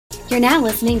You're now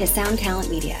listening to Sound Talent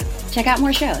Media. Check out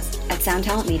more shows at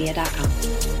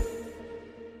soundtalentmedia.com.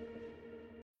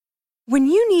 When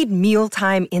you need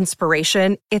mealtime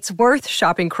inspiration, it's worth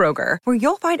shopping Kroger, where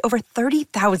you'll find over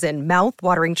 30,000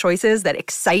 mouth-watering choices that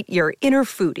excite your inner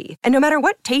foodie. And no matter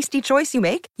what tasty choice you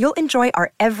make, you'll enjoy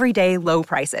our everyday low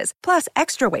prices, plus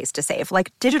extra ways to save,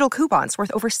 like digital coupons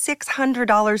worth over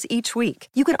 $600 each week.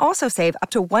 You can also save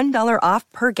up to $1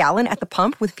 off per gallon at the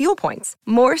pump with fuel points.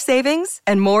 More savings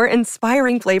and more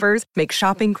inspiring flavors make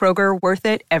shopping Kroger worth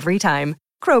it every time.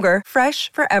 Kroger,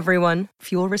 fresh for everyone.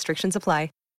 Fuel restrictions apply.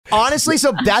 Honestly,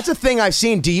 so that's a thing I've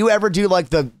seen. Do you ever do like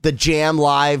the jam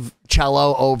live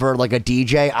cello over like a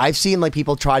DJ? I've seen like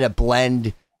people try to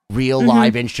blend real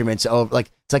live instruments over, like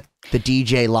it's like the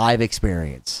DJ live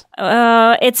experience.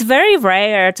 It's very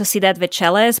rare to see that with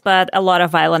cellists, but a lot of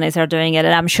violinists are doing it,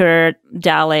 and I'm sure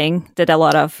Dowling did a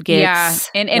lot of gigs. Yeah,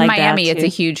 in like Miami, it's too. a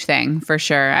huge thing for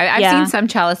sure. I've seen some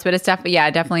cellists, but it's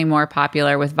definitely more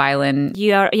popular with violin.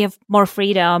 You have more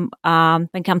freedom when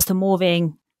it comes to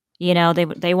moving. You know,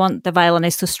 they want the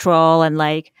violinist to stroll and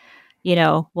like, you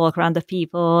know, walk around the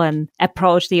people and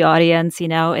approach the audience. You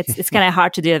know, it's kind of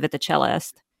hard to do it with the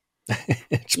cellist.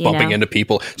 It's bumping into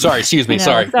people. Sorry, excuse me.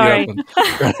 Sorry.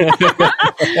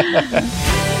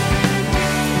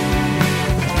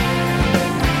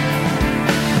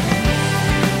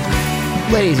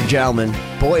 Ladies and gentlemen,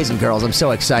 boys and girls, I'm so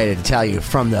excited to tell you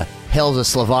from the hills of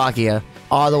Slovakia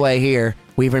all the way here.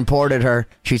 We've imported her.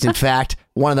 She's in fact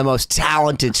one of the most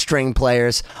talented string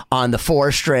players on the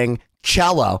 4-string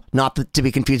cello, not to be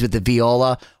confused with the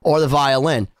viola or the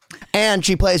violin. And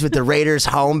she plays with the Raiders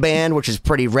home band, which is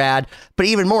pretty rad. But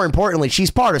even more importantly,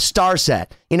 she's part of Starset.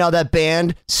 You know, that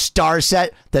band,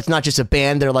 Starset, that's not just a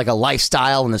band. They're like a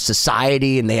lifestyle and a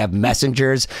society, and they have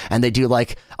messengers, and they do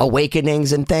like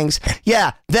awakenings and things.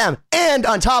 Yeah, them. And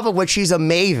on top of which, she's a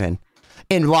maven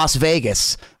in Las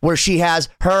Vegas, where she has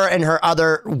her and her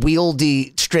other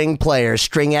wieldy string players,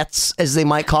 stringettes, as they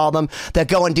might call them, that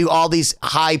go and do all these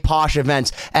high posh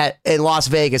events in Las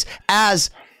Vegas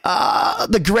as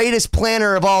the greatest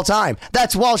planner of all time.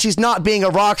 That's while she's not being a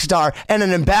rock star and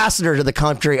an ambassador to the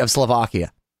country of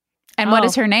Slovakia. And what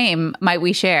is her name? Might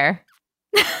we share?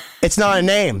 It's not a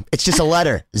name. It's just a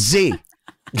letter. Z.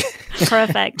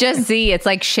 Perfect. Just Z. It's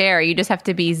like Cher. You just have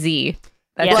to be Z.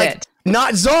 That's it.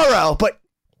 Not Zorro, but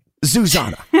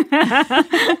Zuzana.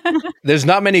 There's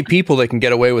not many people that can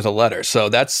get away with a letter, so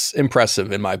that's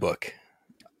impressive in my book.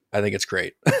 I think it's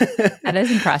great. That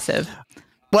is impressive.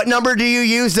 What number do you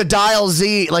use to dial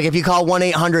Z? Like if you call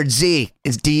 1-800-Z,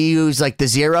 do you use like the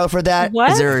 0 for that?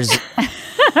 What? Is there a Z?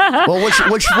 Well,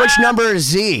 which number is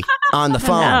Z on the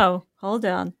phone? No, hold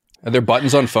on. Are there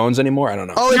buttons on phones anymore? I don't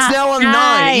know. Oh, it's now on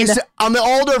 9. On the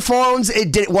older phones,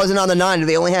 it wasn't on the 9.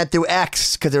 They only had through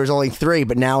X because there was only 3,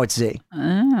 but now it's Z.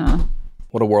 Oh.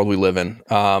 What a world we live in.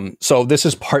 So this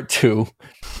is part 2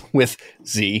 with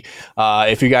Z.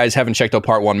 If you guys haven't checked out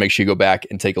part 1, make sure you go back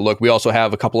and take a look. We also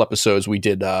have a couple episodes we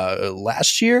did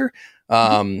last year.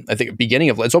 I think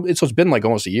beginning of it's been like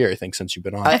almost a year, I think, since you've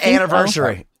been on.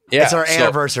 Anniversary. Yeah, it's our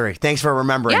anniversary. Thanks for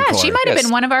remembering. Yeah, Corey. she might have been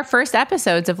one of our first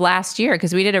episodes of last year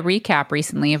because we did a recap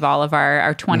recently of all of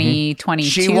our 2022.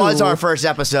 She was our first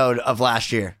episode of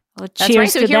last year. Well, That's right.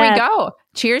 So here we go.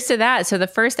 Cheers to that. So the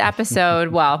first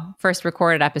episode, first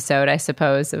recorded episode, I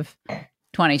suppose, of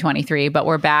 2023, but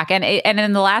we're back. And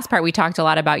in the last part, we talked a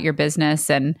lot about your business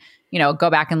and, you know, go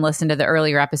back and listen to the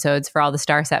earlier episodes for all the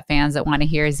Starset fans that want to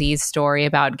hear Z's story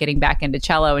about getting back into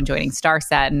cello and joining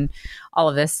Starset and all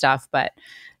of this stuff. But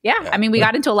yeah, I mean, we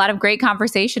got into a lot of great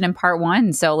conversation in part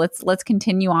 1. So let's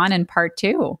continue on in part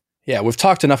 2. Yeah, we've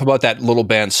talked enough about that little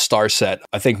band Starset.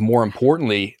 I think more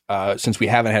importantly, since we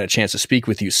haven't had a chance to speak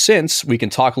with you since, we can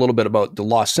talk a little bit about the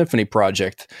Lost Symphony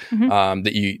project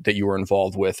that you were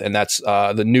involved with. And that's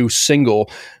the new single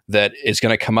that is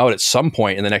going to come out at some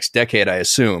point in the next decade, I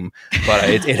assume. But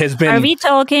it has been... Are we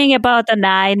talking about the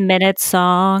 9-minute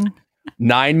song?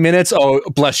 9 minutes? Oh,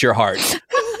 bless your heart.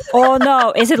 Oh,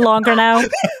 no. Is it longer now?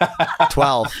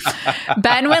 12.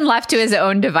 Ben, when left to his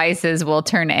own devices, will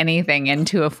turn anything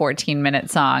into a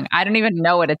 14-minute song. I don't even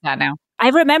know what it's at now. I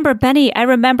remember, Benny,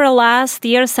 last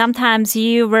year, sometimes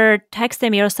you were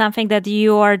texting me or something that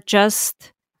you are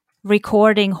just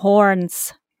recording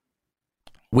horns.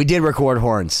 We did record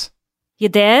horns. You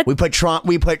did? We put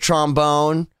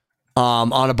trombone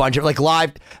on a bunch of like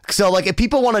live. So like if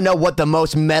people want to know what the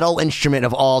most metal instrument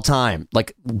of all time,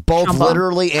 like both trombone.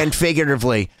 Literally and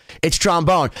figuratively, it's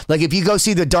trombone. Like if you go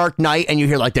see The Dark Knight and you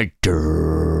hear like the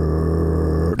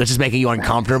that's just making you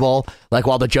uncomfortable, like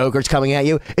while the Joker's coming at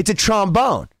you, it's a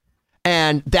trombone.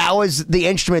 And that was the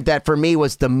instrument that for me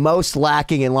was the most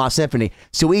lacking in Lost Symphony.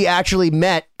 So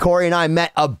Corey and I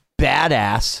met a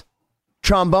badass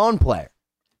trombone player.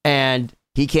 And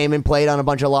he came and played on a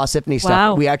bunch of Lost Symphony stuff.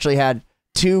 Wow. We actually had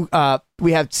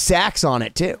we have sax on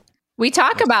it too. We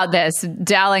talk about this,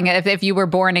 Dowling, if you were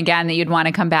born again, that you'd want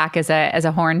to come back as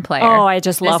a horn player. Oh, I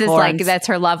just love this is horns. like, that's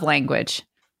her love language.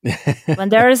 When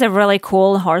there is a really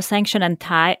cool horn section and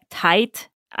tight,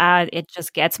 it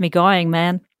just gets me going,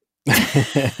 man.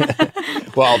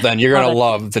 Well, then you're gonna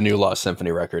love the new Lost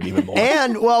Symphony record even more.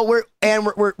 And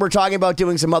we're talking about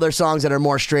doing some other songs that are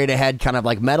more straight ahead, kind of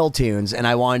like metal tunes. And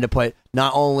I wanted to put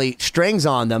not only strings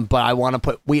on them, but I want to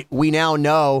put we now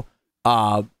know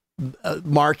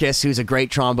Marcus, who's a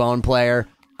great trombone player,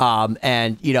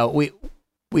 and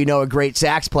we know a great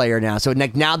sax player now. So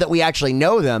now that we actually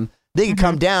know them, they could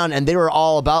come down, and they were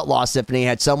all about Lost Symphony.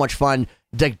 Had so much fun,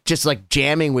 just like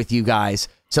jamming with you guys.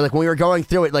 So like when we were going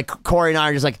through it, like Corey and I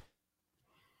are just like,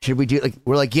 should we do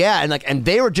we're like, yeah. And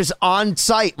they were just on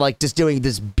site, like just doing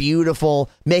this beautiful,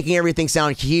 making everything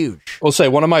sound huge. I'll say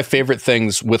one of my favorite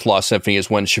things with Lost Symphony is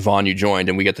when Siobhan, you joined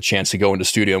and we get the chance to go into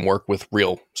studio and work with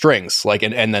real strings, like,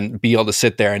 and then be able to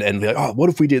sit there and be like, oh, what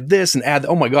if we did this and add,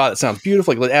 oh my God, that sounds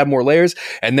beautiful. Like let's add more layers.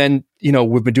 And then,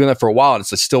 we've been doing that for a while and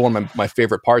it's still one of my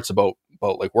favorite parts about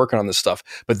like working on this stuff.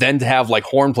 But then to have like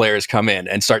horn players come in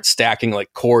and start stacking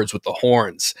like chords with the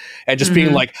horns and just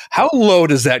being like, how low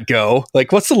does that go?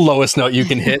 Like, what's the lowest note you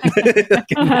can hit?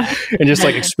 And just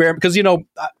like experiment. Because,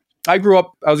 I grew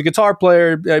up, I was a guitar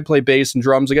player. I play bass and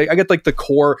drums. Like I get like the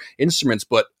core instruments,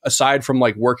 but aside from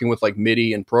like working with like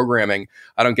MIDI and programming,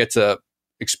 I don't get to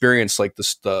experience like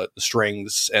the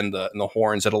strings and the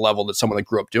horns at a level that someone that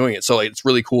grew up doing it. So like, it's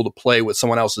really cool to play with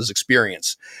someone else's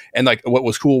experience. And like what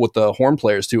was cool with the horn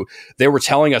players too, they were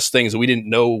telling us things that we didn't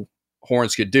know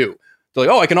horns could do. They're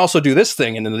like, oh, I can also do this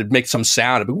thing. And then they'd make some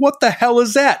sound. I'd be, what the hell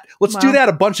is that? Let's do that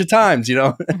a bunch of times,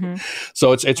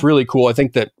 So it's really cool. I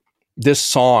think that this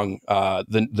song,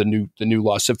 the new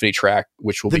Lost Symphony track,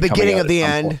 which will be beginning coming of the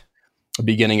end, the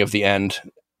beginning of the end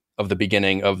of the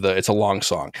beginning of it's a long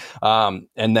song.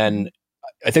 And then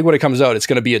I think when it comes out, it's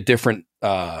going to be a different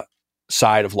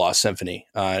side of Lost Symphony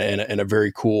and a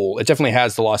very cool, it definitely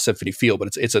has the Lost Symphony feel, but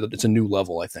it's a new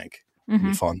level, I think. It'll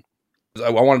be fun.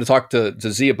 I wanted to talk to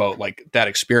Z about like that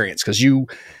experience. Cause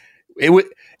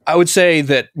I would say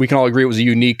that we can all agree it was a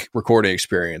unique recording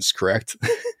experience, correct?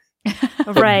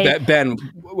 Right. Ben,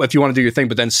 if you want to do your thing,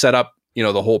 but then set up,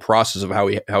 the whole process of how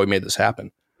we made this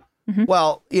happen.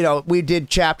 Well, we did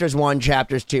chapters 1,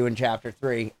 chapters 2, and chapter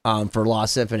 3 for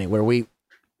Lost Symphony, where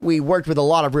we worked with a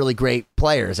lot of really great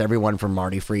players, everyone from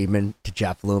Marty Friedman to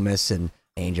Jeff Loomis and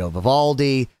Angel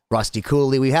Vivaldi, Rusty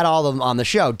Cooley. We had all of them on the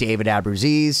show. David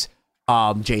Abruzzese,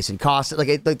 Jason Costa,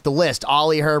 like the list,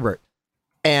 Ollie Herbert.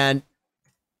 And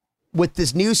with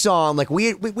this new song, like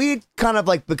we kind of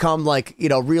like become like,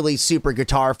 really super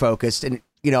guitar focused and,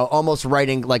 almost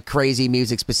writing like crazy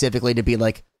music specifically to be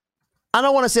like, I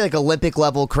don't want to say like Olympic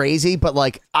level crazy, but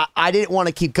like I didn't want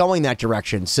to keep going that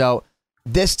direction. So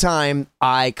this time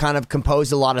I kind of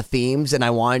composed a lot of themes and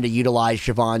I wanted to utilize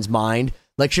Siobhan's mind.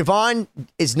 Like Siobhan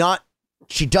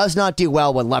she does not do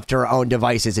well when left to her own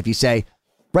devices. If you say,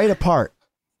 write a part,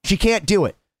 she can't do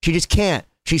it. She just can't.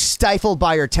 She's stifled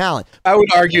by her talent. I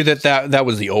would argue that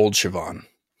was the old Siobhan.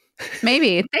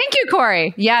 Maybe. Thank you,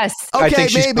 Corey. Yes. Okay, I think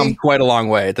she's come quite a long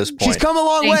way at this point. She's come a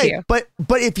long Thank way. you.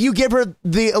 But if you give her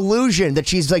the illusion that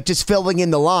she's like just filling in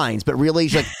the lines, but really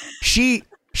she's like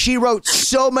she wrote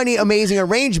so many amazing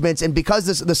arrangements, and because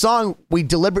the song, we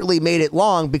deliberately made it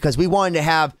long because we wanted to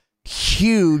have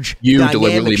huge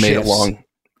deliberately made it shifts. long.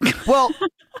 Well,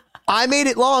 I made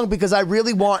it long because I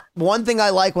really want one thing I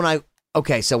like when I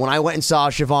went and saw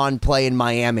Siobhan play in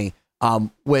Miami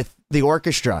with the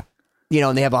orchestra,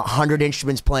 and they have 100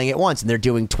 instruments playing at once and they're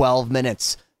doing 12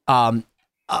 minutes of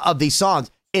these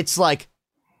songs. It's like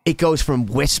it goes from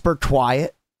whisper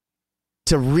quiet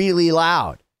to really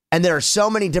loud. And there are so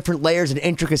many different layers and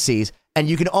intricacies, and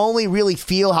you can only really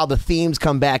feel how the themes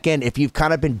come back in if you've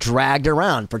kind of been dragged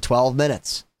around for 12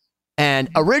 minutes. And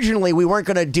originally we weren't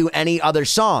going to do any other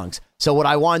songs. So what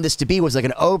I wanted this to be was like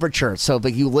an overture. So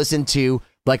if you listen to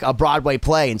like a Broadway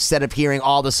play, instead of hearing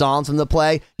all the songs from the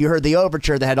play, you heard the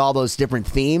overture that had all those different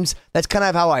themes. That's kind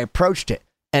of how I approached it.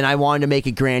 And I wanted to make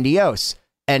it grandiose.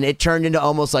 And it turned into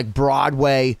almost like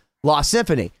Broadway Lost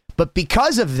Symphony. But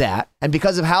because of that, and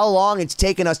because of how long it's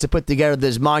taken us to put together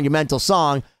this monumental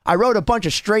song, I wrote a bunch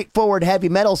of straightforward heavy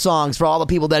metal songs for all the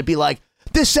people that'd be like,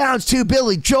 this sounds too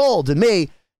Billy Joel to me.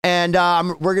 And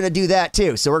we're going to do that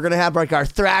too. So we're going to have like our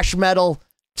thrash metal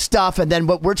stuff. And then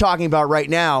what we're talking about right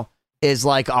now is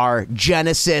like our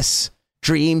Genesis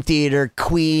Dream Theater,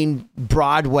 Queen,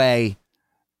 Broadway,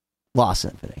 Lost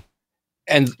Symphony.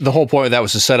 And the whole point of that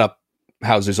was to set up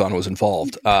how Zuzana was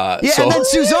involved. And then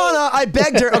Zuzana, I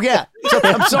begged her. Okay, so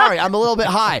I'm sorry, I'm a little bit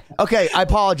high. Okay, I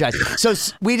apologize. So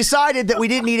we decided that we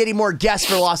didn't need any more guests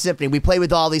for Lost Symphony. We played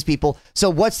with all these people. So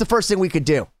what's the first thing we could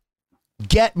do?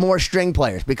 Get more string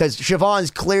players, because Siobhan's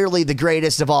clearly the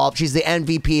greatest of all. She's the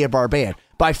MVP of our band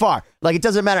by far. Like, it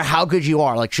doesn't matter how good you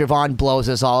are. Like, Siobhan blows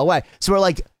us all away. So we're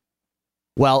like,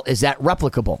 well, is that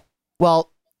replicable?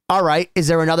 Well, all right. Is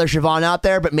there another Siobhan out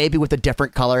there, but maybe with a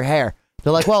different color hair?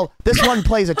 They're like, well, this one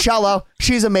plays a cello.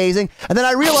 She's amazing. And then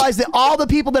I realized that all the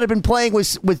people that have been playing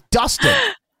with Dustin,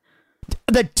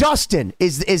 that Dustin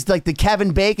is like the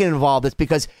Kevin Bacon involved. It's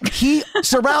because he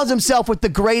surrounds himself with the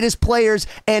greatest players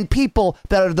and people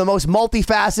that are the most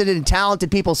multifaceted and talented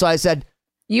people. So I said,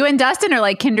 you and Dustin are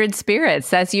like kindred spirits.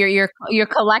 That's your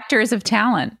collectors of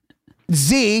talent.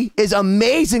 Z is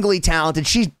amazingly talented.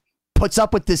 She puts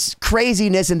up with this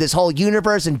craziness in this whole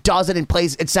universe and does it and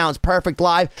plays. It sounds perfect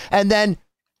live. And then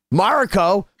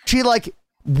Mariko, she like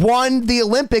won the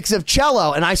Olympics of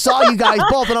cello. And I saw you guys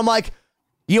both, and I'm like,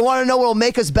 you want to know what will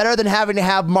make us better than having to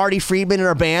have Marty Friedman in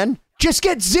our band? Just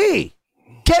get Z,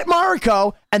 get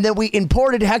Mariko, and then we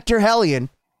imported Hector Hellion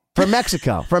from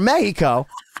Mexico,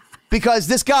 because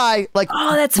this guy, like,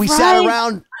 we sat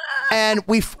around and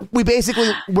we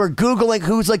basically were Googling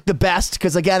who's like the best,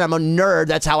 because again, I'm a nerd.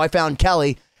 That's how I found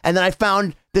Kelly. And then I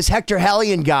found this Hector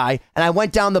Hellion guy, and I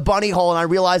went down the bunny hole, and I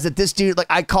realized that this dude, like,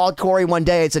 I called Corey one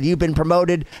day and said, you've been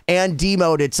promoted and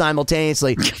demoted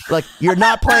simultaneously. Like, you're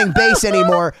not playing bass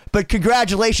anymore, but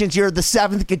congratulations, you're the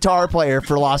 7th guitar player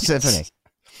for Lost Symphony.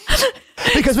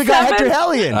 Because we got Hector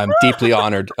Hellion. I'm deeply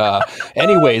honored.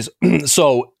 Anyways,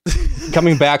 so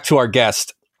coming back to our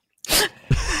guest.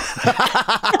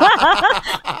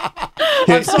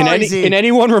 Can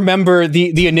anyone remember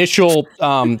the initial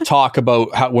talk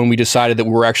about how, when we decided that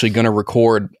we were actually going to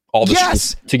record all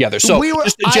this together? So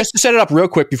just to set it up real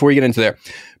quick before you get into there.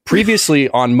 Previously,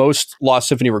 on most Lost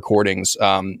Symphony recordings,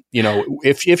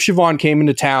 if Siobhan came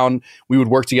into town, we would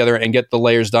work together and get the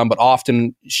layers done. But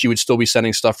often she would still be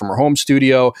sending stuff from her home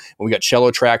studio. When we got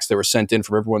cello tracks that were sent in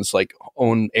from everyone's like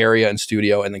own area and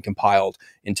studio, and then compiled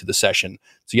into the session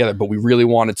together. But we really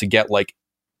wanted to get like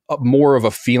more of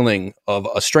a feeling of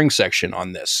a string section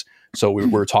on this. So we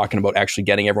were talking about actually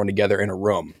getting everyone together in a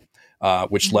room,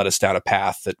 which led us down a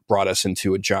path that brought us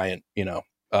into a giant,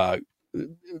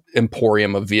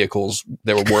 emporium of vehicles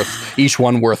that were each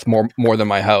one worth more than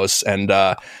my house. And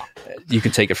you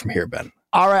can take it from here, Ben.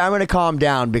 All right, I'm going to calm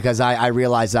down, because I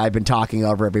realize I've been talking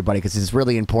over everybody, because it's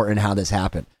really important how this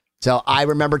happened. So I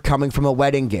remember coming from a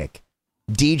wedding gig,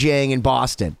 DJing in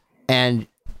Boston, and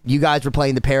you guys were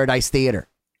playing the Paradise Theater,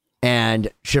 and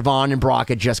Siobhan and Brock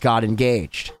had just got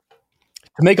engaged.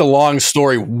 To make a long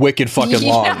story wicked fucking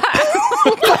long. And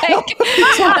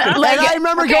I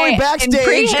remember going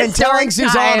backstage and telling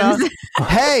Zuzana,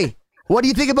 hey, what do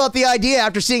you think about the idea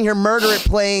after seeing her murder it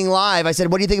playing live? I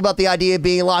said, what do you think about the idea of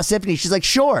being in Lost Symphony? She's like,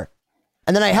 sure.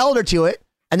 And then I held her to it.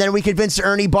 And then we convinced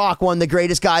Ernie Bach, one of the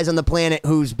greatest guys on the planet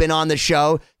who's been on the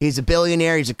show. He's a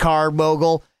billionaire. He's a car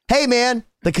mogul. Hey, man,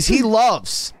 because he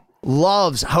loves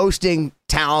hosting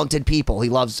talented people. He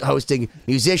loves hosting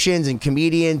musicians and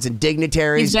comedians and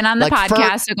dignitaries. He's been on the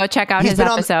podcast, so go check out his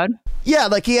episode. Yeah,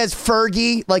 like he has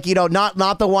Fergie, like,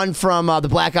 not the one from the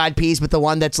Black Eyed Peas, but the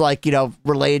one that's like,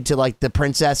 related to like the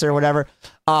princess or whatever.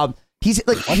 He's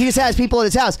like, he just has people at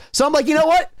his house. So I'm like, you know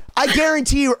what? I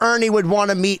guarantee you Ernie would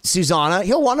want to meet Zuzana.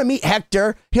 He'll want to meet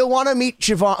Hector. He'll want to meet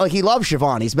Siobhan. Like, he loves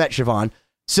Siobhan. He's met Siobhan.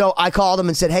 So I called him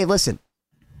and said, hey, listen,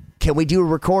 can we do a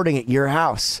recording at your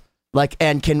house? Like,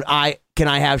 and can I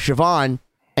have Siobhan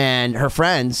and her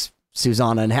friends,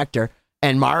 Zuzana and Hector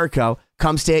and Mariko,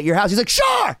 come stay at your house? He's like,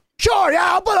 sure,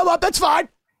 yeah, I'll put them up. That's fine.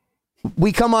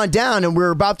 We come on down, and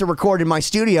we're about to record in my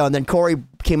studio, and then Corey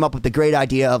came up with the great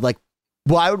idea of like,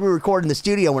 why would we record in the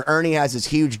studio when Ernie has this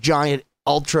huge, giant,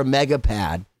 ultra mega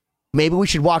pad? Maybe we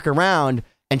should walk around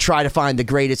and try to find the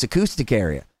greatest acoustic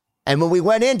area. And when we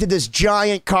went into this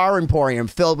giant car emporium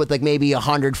filled with like maybe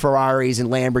 100 Ferraris and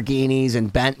Lamborghinis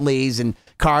and Bentleys and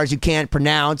cars you can't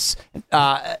pronounce,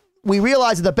 we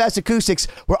realized that the best acoustics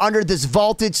were under this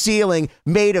vaulted ceiling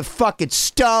made of fucking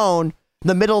stone in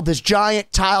the middle of this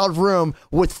giant tiled room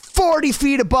with 40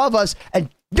 feet above us and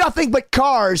nothing but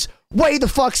cars way the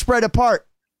fuck spread apart.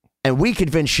 And we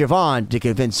convinced Siobhan to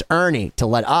convince Ernie to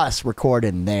let us record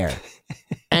in there.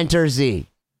 Enter Z.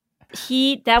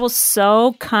 That was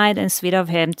so kind and sweet of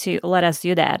him to let us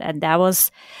do that. And that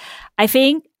was, I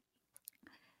think,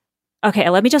 okay,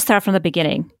 let me just start from the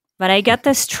beginning. When I got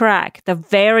this track, the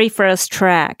very first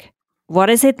track, what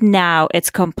is it now? It's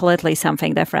completely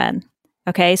something different.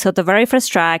 Okay, so the very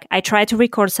first track, I tried to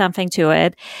record something to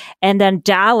it, and then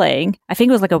Darling, I think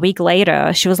it was like a week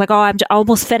later, she was like, "Oh, I'm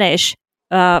almost finished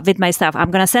with my stuff.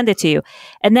 I'm gonna send it to you."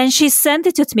 And then she sent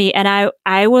it to me, and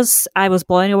I was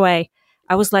blown away.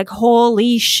 I was like,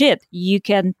 "Holy shit! You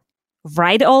can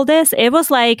write all this?" It was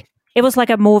like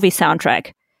a movie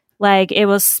soundtrack. Like it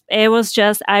was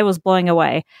just, I was blown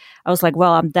away. I was like,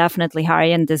 "Well, I'm definitely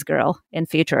hiring this girl in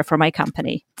future for my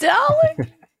company."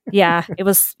 Darling. Yeah, it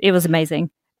was amazing.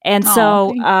 And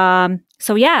Aw,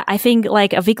 so yeah, I think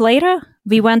like a week later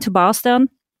we went to Boston,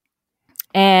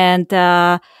 and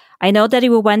I know that we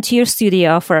went to your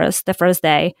studio the first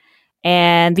day,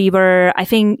 and I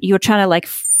think you were trying to like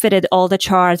fit it all the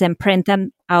charts and print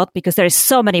them out because there's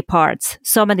so many parts,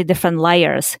 so many different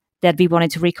layers that we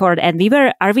wanted to record, and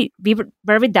were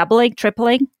we doubling,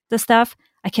 tripling the stuff?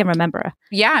 I can't remember.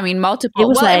 Yeah, I mean, multiple.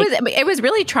 It was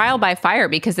really trial by fire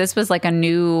because this was like a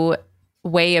new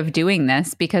way of doing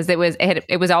this because it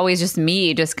was always just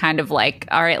me, just kind of like,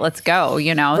 all right, let's go,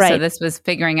 you know. Right. So this was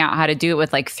figuring out how to do it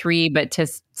with like three, but to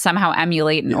somehow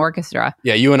emulate an orchestra.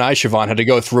 Yeah, you and I, Siobhan, had to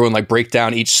go through and like break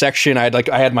down each section. I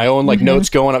had my own like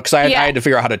notes going up because I had to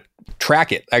figure out how to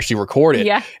track it, actually record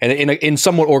it, and in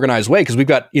somewhat organized way because we've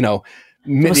got a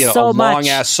long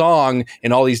ass song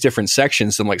in all these different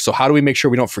sections. And like, so how do we make sure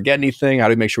we don't forget anything? How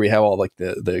do we make sure we have all like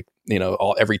the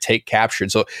every take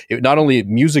captured? So it, not only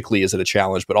musically is it a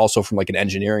challenge, but also from like an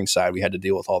engineering side, we had to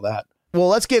deal with all that. Well,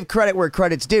 let's give credit where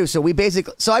credit's due. So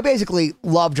I basically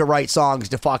love to write songs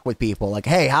to fuck with people. Like,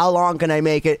 hey, how long can I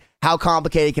make it? How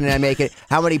complicated can I make it?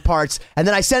 How many parts? And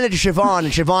then I send it to Siobhan,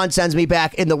 and Siobhan sends me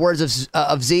back, in the words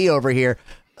of Z over here,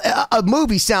 a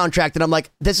movie soundtrack that I'm like,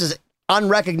 this is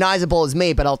unrecognizable as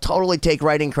me, but I'll totally take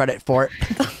writing credit for it.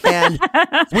 And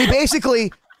we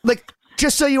basically, like,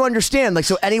 just so you understand, like,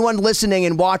 so anyone listening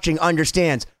and watching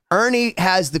understands, Ernie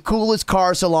has the coolest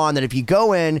car salon that if you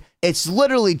go in, it's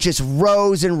literally just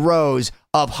rows and rows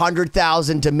of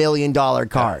 $100,000 to $1 million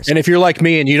cars. And if you're like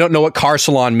me and you don't know what car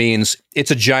salon means, it's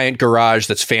a giant garage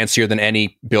that's fancier than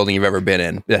any building you've ever been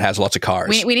in that has lots of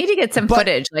cars. We need to get some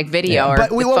footage, like video or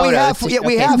but we have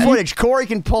footage. Corey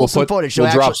can pull some footage.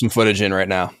 We'll drop some footage in right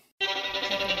now.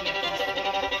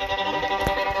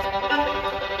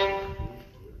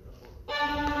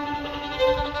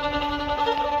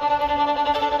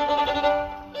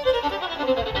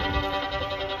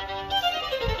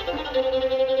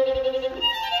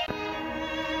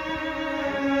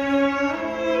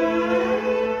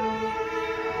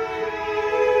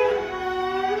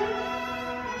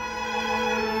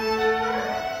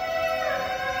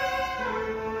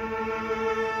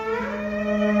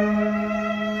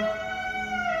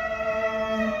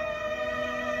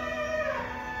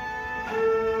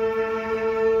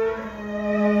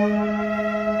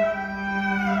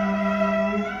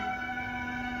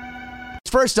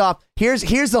 First off,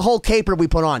 here's the whole caper we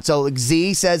put on. So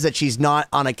Z says that she's not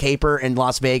on a caper in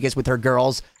Las Vegas with her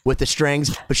girls with the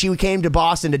strings, but she came to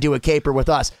Boston to do a caper with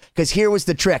us. Because here was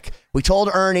the trick. We told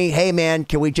Ernie, hey man,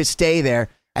 can we just stay there?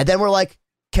 And then we're like,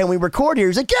 can we record here?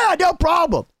 He's like, yeah, no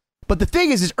problem. But the thing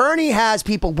is Ernie has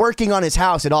people working on his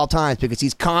house at all times because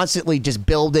he's constantly just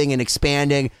building and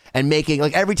expanding and making,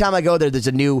 like every time I go there's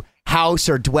a new house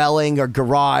or dwelling or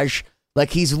garage.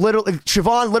 Like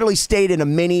Siobhan literally stayed in a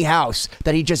mini house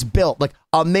that he just built, like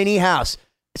a mini house.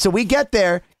 So we get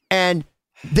there and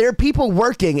there are people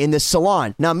working in this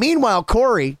salon. Now, meanwhile,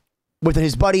 Corey, with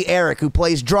his buddy Eric, who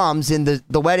plays drums in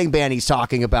the wedding band he's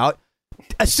talking about,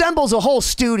 assembles a whole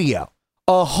studio,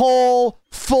 a whole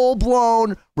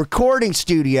full-blown recording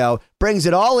studio, brings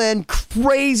it all in,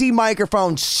 crazy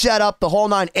microphone set up, the whole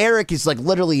nine. Eric is like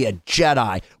literally a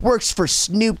Jedi, works for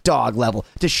Snoop Dogg level,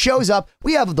 just shows up.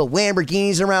 We have the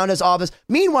Lamborghinis around his office.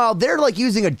 Meanwhile, they're like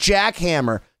using a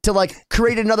jackhammer to like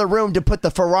create another room to put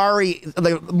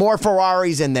more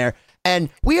Ferraris in there. And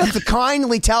we have to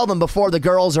kindly tell them before the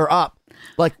girls are up,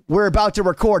 like, we're about to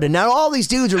record. And now all these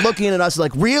dudes are looking at us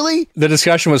like, really? The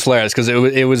discussion was hilarious because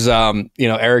it was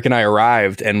Eric and I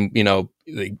arrived and,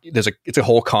 it's a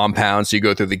whole compound. So you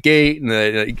go through the gate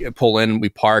and you pull in, we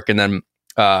park. And then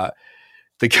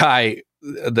the guy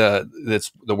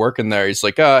that's the working there, he's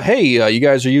like, hey, you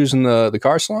guys are using the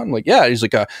car salon? I'm like, yeah. He's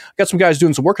like, I got some guys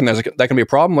doing some work in there. Like, that can be a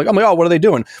problem. I'm like, oh, what are they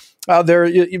doing? They're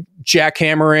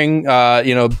jackhammering,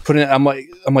 putting it. I'm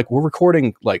like, we're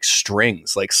recording like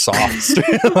strings, like soft,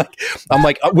 I'm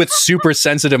like with super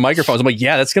sensitive microphones. I'm like,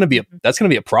 yeah, that's gonna be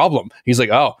a problem. He's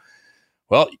like, oh,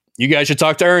 well, you guys should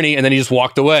talk to Ernie. And then he just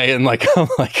walked away. And like, I'm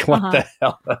like, what the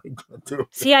hell am I gonna do?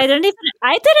 See, I didn't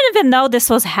even know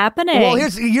this was happening. Well,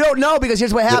 you don't know because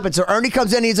here's what happens. So Ernie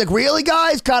comes in and he's like, really,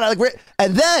 guys? Kind of like,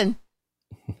 and then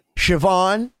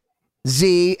Siobhan,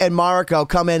 Z, and Mariko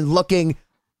come in looking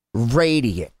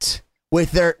radiant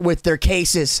with their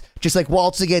cases, just like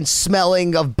waltzing in,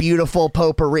 smelling of beautiful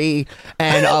potpourri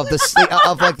and of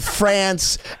like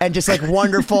France, and just like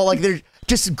wonderful, like they're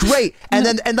just great. And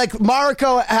then like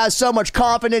Mariko has so much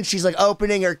confidence. She's like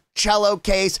opening her cello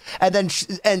case, and then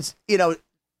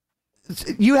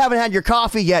you haven't had your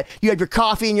coffee yet. You have your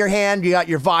coffee in your hand. You got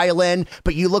your violin,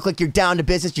 but you look like you're down to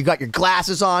business. You got your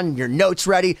glasses on, your notes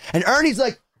ready. And Ernie's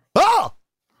like, "Oh,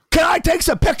 can I take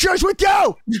some pictures with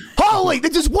you? Holy,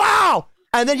 this is wow."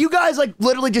 And then you guys like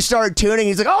literally just started tuning.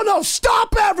 He's like, "Oh no,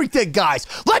 stop everything, guys.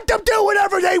 Let them do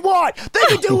whatever they want. They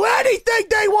can do anything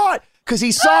they want." Because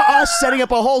he saw us setting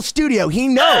up a whole studio. He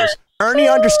knows. Ernie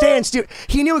understands.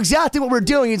 He knew exactly what we're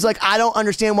doing. He's like, "I don't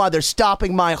understand why they're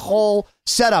stopping my whole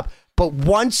setup." But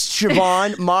once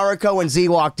Siobhan, Mariko, and Z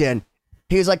walked in,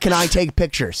 he was like, "Can I take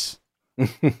pictures?"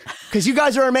 Because you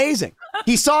guys are amazing.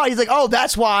 He saw it. He's like, "Oh,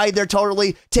 that's why they're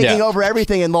totally taking over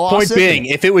everything in Law Point City." being,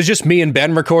 if it was just me and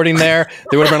Ben recording there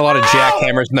would have been a lot of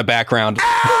jackhammers in the background.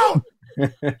 Ow!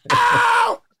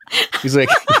 Ow! He's like,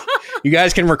 "You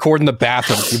guys can record in the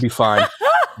bathroom. You'll be fine."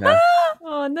 Yeah.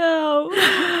 Oh no.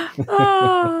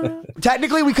 Oh.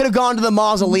 Technically, we could have gone to the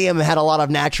mausoleum and had a lot of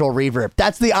natural reverb.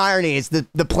 That's the irony. Is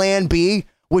the plan B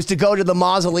was to go to the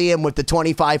mausoleum with the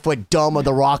 25-foot dome of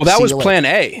the rock. Well, that ceiling. was plan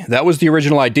A. That was the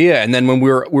original idea. And then when we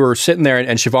were sitting there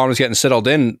and Siobhan was getting settled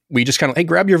in, we just kind of, "Hey,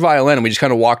 grab your violin." And we just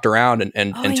kind of walked around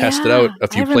and tested out a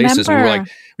few places. And we were like,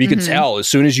 we could tell as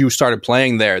soon as you started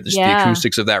playing there, the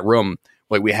acoustics of that room,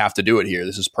 like, we have to do it here.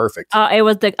 This is perfect.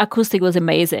 The acoustic was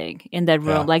amazing in that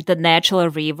room, like the natural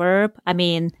reverb. I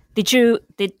mean,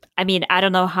 I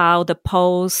don't know how the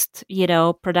post,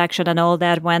 production and all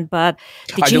that went, but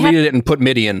I deleted it and put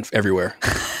MIDI in everywhere.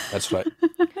 That's what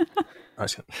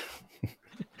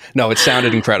No, it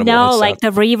sounded incredible. No, like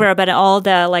the reverb and all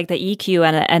the like the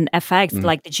EQ and effects.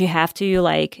 Like, did you have to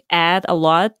like add a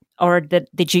lot, or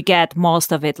did you get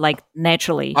most of it like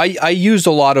naturally? I used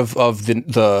a lot of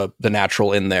the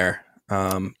natural in there.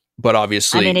 But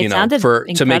obviously,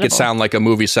 to make it sound like a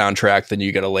movie soundtrack, then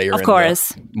you got to layer in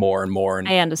more and more, and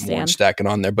I understand, more and stacking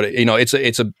on there. But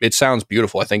it sounds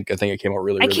beautiful. I think it came out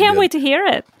really. I can't wait to hear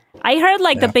it. I heard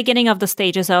the beginning of the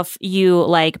stages of you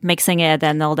like mixing it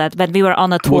and all that, but we were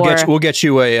on a tour. We'll get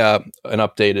you an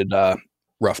updated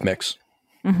rough mix.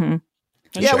 Mm-hmm.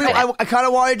 Yeah, I kind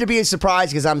of wanted to be a surprise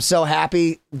because I'm so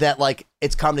happy that like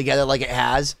it's come together like it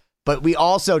has. But we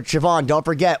also, Siobhan, don't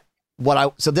forget.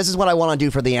 So this is what I want to do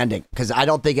for the ending, because I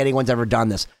don't think anyone's ever done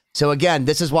this. So again,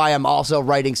 this is why I'm also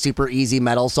writing super easy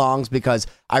metal songs, because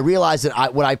I realize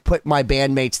that what I put my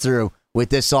bandmates through with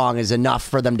this song is enough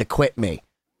for them to quit me.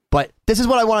 But this is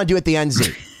what I want to do at the end,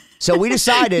 Z. So we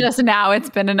decided... Just now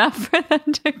it's been enough for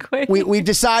them to quit. We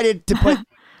decided to put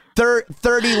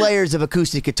 30 layers of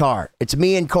acoustic guitar. It's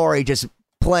me and Corey just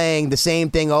playing the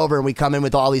same thing over, and we come in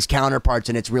with all these counterparts,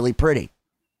 and it's really pretty.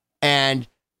 And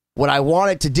what I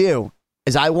want it to do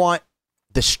is I want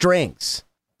the strings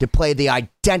to play the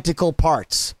identical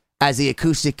parts as the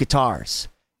acoustic guitars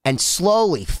and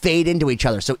slowly fade into each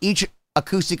other. So each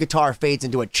acoustic guitar fades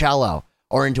into a cello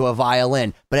or into a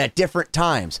violin, but at different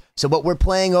times. So what we're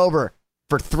playing over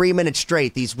for 3 minutes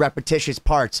straight, these repetitious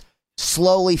parts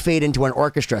slowly fade into an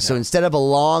orchestra. So instead of a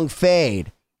long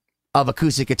fade of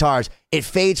acoustic guitars, it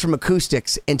fades from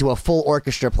acoustics into a full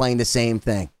orchestra playing the same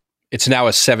thing. It's now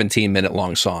a 17-minute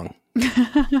long song.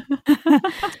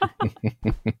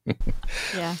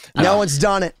 Yeah. No one's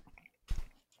done it.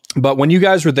 But when you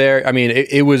guys were there, I mean,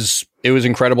 it was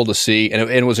incredible to see, and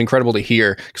it was incredible to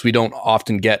hear, because we don't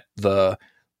often get the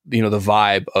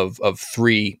vibe of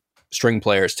three string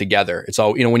players together. It's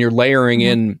all, when you're layering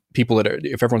in people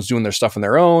if everyone's doing their stuff on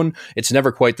their own, it's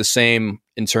never quite the same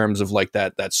in terms of like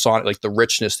that sonic, like the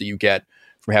richness that you get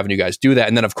from having you guys do that.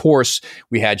 And then of course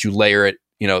we had you layer it,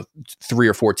 3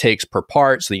 or 4 takes per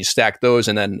part. So then you stack those,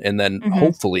 and then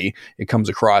hopefully it comes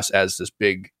across as this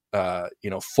big,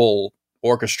 full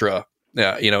orchestra,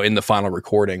 in the final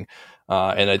recording.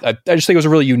 And I just think it was a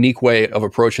really unique way of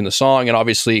approaching the song. And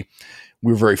obviously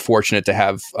we were very fortunate to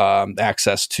have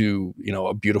access to,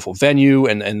 a beautiful venue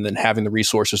and then having the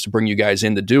resources to bring you guys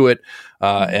in to do it.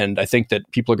 And I think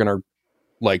that people are going to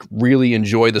like really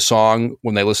enjoy the song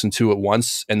when they listen to it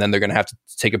once, and then they're going to have to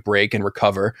take a break and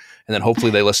recover. And then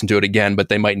hopefully they listen to it again, but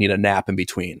they might need a nap in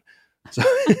between. So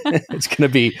it's going to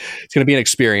be an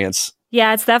experience.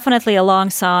 Yeah, it's definitely a long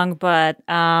song, but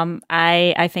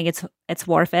I think it's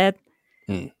worth it.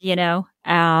 It's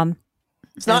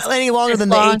not any longer than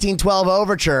the 1812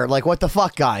 overture. Like, what the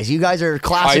fuck, guys? You guys are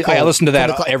classical. I listen to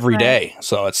that every day,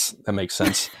 so that makes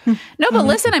sense. No, but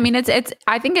listen, I mean,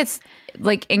 I think it's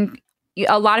like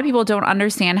a lot of people don't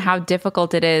understand how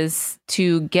difficult it is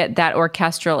to get that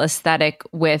orchestral aesthetic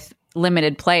with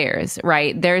limited players,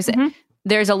 right? There's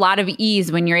a lot of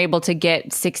ease when you're able to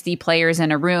get 60 players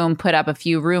in a room, put up a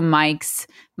few room mics,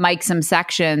 mic some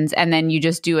sections, and then you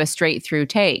just do a straight through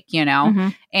take, you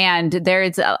know? And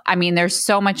there's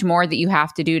so much more that you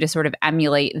have to do to sort of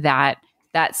emulate that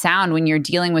sound when you're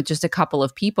dealing with just a couple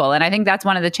of people. And I think that's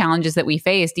one of the challenges that we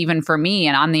faced, even for me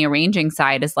and on the arranging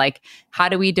side, is like, how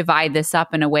do we divide this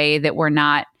up in a way that we're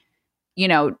not, you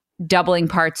know, doubling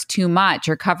parts too much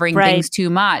or covering things too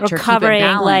much, or covering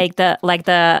like the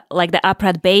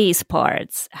upright bass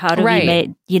parts. How do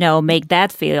we make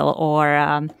that feel,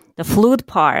 or the flute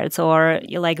parts, or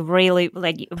like really.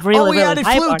 Oh, we added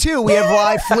flute too. We have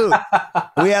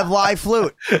live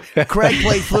flute. Craig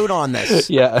played flute on this.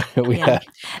 Yeah, we have.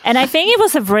 And I think it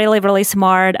was a really, really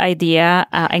smart idea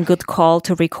and good call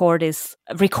to record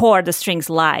the strings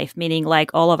live, meaning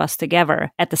like all of us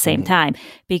together at the same time,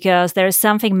 because there's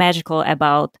something magical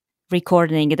about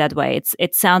recording it that way.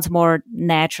 It sounds more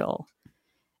natural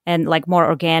and like more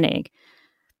organic.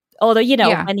 Although,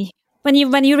 when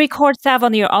you record stuff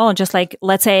on your own, just like,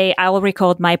 let's say I will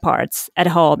record my parts at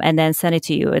home and then send it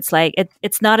to you. It's like,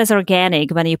 it's not as organic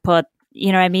when you put,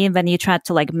 you know what I mean? When you try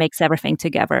to like mix everything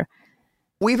together.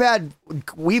 We've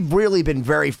really been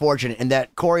very fortunate in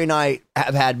that Corey and I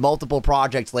have had multiple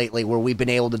projects lately where we've been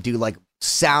able to do like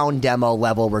sound demo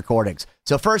level recordings.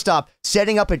 So first off,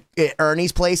 setting up at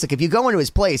Ernie's place, like if you go into his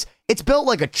place, it's built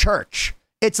like a church.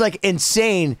 It's like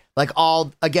insane, like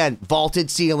all, again, vaulted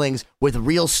ceilings with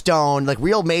real stone, like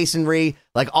real masonry,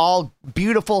 like all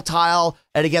beautiful tile.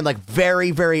 And again, like very,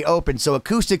 very open. So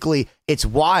acoustically, it's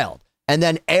wild. And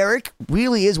then Eric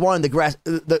really is one of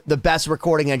the best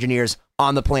recording engineers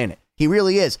on the planet. He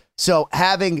really is. So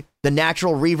having the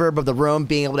natural reverb of the room,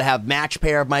 being able to have match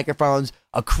pair of microphones,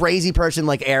 a crazy person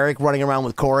like Eric running around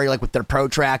with Corey, like with their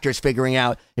protractors, figuring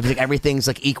out if like everything's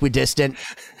like equidistant.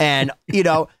 And, you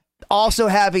know, also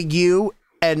having you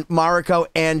and Mariko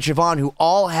and Siobhan, who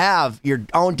all have your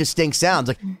own distinct sounds.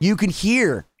 Like you can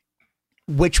hear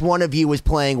which one of you was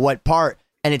playing what part,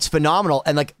 and it's phenomenal.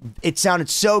 And like it sounded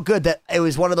so good that it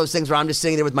was one of those things where I'm just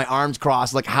sitting there with my arms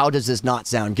crossed, like, how does this not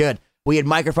sound good? We had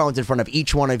microphones in front of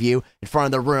each one of you, in front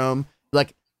of the room.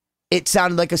 Like it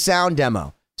sounded like a sound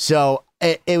demo. So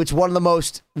it was one of the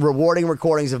most rewarding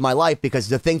recordings of my life, because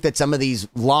to think that some of these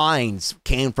lines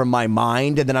came from my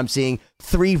mind, and then I'm seeing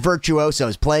three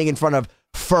virtuosos playing in front of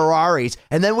Ferraris,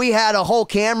 and then we had a whole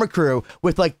camera crew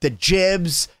with like the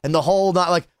jibs and the whole, not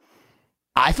like,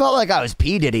 I felt like I was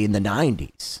P. Diddy in the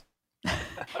 90s.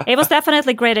 It was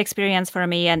definitely a great experience for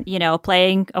me, and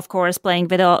playing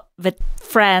with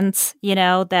friends,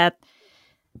 that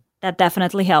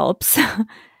definitely helps.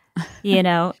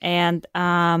 And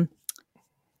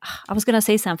I was gonna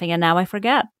say something and now I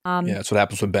forget. Yeah, that's what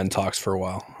happens when Ben talks for a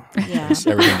while. Yeah,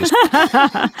 everything just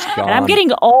gone. And I'm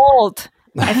getting old.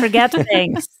 I forget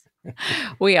things.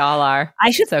 We all are.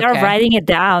 I should start writing it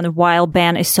down while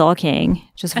Ben is talking.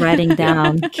 Just writing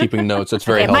down, keeping notes. That's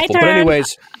very helpful. But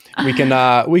anyways, we can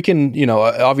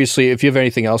obviously, if you have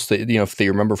anything else that if they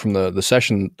remember from the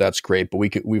session, that's great. But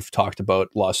we've talked about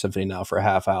Lost Symphony now for a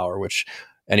half hour, which.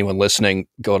 Anyone listening,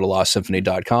 go to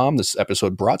lostsymphony.com. This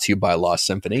episode brought to you by Lost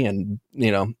Symphony, and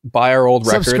buy our old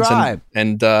records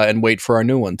and wait for our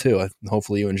new one too.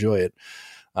 Hopefully you enjoy it.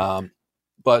 But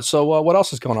what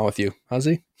else is going on with you,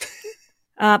 Hazi?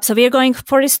 So we are going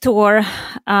for this tour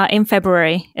in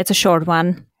February. It's a short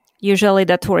one. Usually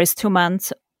the tour is 2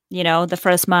 months. The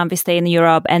first month we stay in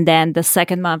Europe, and then the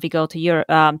second month we go to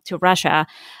Russia.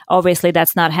 Obviously,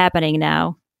 that's not happening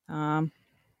now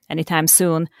anytime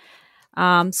soon.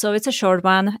 So it's a short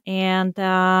one, and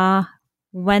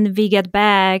when we get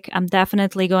back, I'm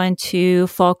definitely going to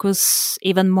focus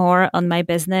even more on my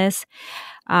business,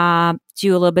 do a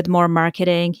little bit more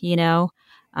marketing, do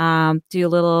a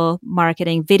little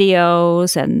marketing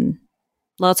videos and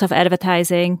lots of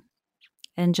advertising,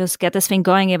 and just get this thing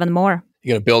going even more.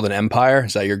 You're going to build an empire?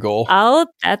 Is that your goal? I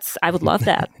would love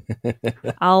that.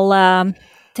 I'll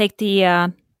take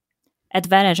the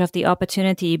advantage of the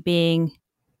opportunity being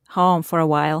home for a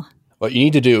while. What you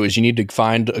need to do is you need to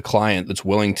find a client that's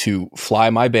willing to fly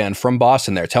my band from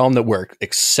Boston there. Tell them that we're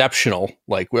exceptional.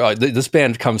 Like, this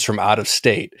band comes from out of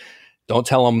state. Don't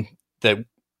tell them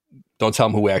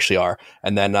who we actually are.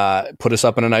 And then put us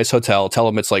up in a nice hotel. Tell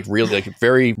them it's like really like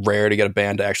very rare to get a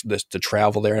band to actually to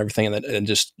travel there and everything. And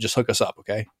just hook us up.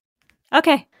 Okay.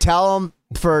 Okay. Tell them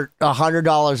for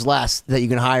 $100 less that you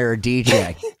can hire a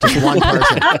DJ. Just one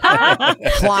person.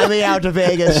 Fly me out to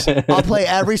Vegas. I'll play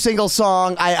every single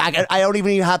song. I don't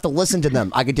even have to listen to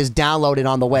them. I could just download it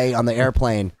on the way on the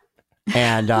airplane.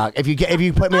 And if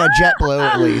you put me on JetBlue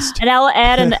at least. And I'll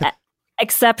add an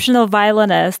exceptional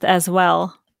violinist as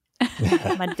well.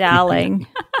 My darling.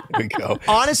 There we go.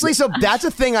 Honestly, so that's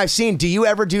a thing I've seen. Do you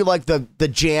ever do like the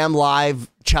jam live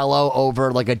cello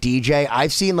over like a DJ?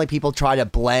 I've seen like people try to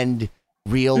blend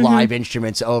real live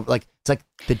instruments over, like it's like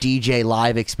the DJ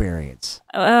live experience.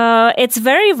 It's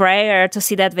very rare to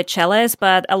see that with cellists,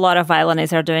 but a lot of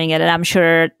violinists are doing it, and I'm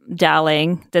sure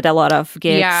Darling did a lot of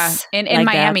gigs. Yeah, in like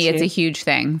Miami, that it's a too. huge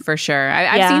thing for sure.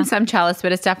 I've seen some cellists,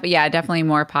 but it's definitely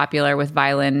more popular with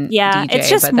violin. Yeah, DJ, it's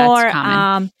just but more. That's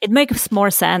common. It makes more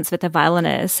sense with the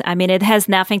violinist. I mean, it has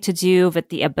nothing to do with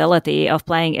the ability of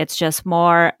playing. It's just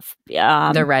more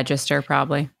The register,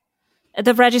 probably.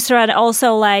 the register, and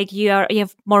also like you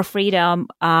have more freedom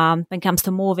when it comes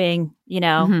to moving,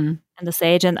 on the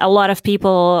stage. And a lot of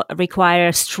people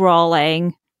require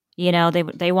strolling.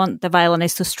 They want the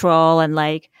violinist to stroll and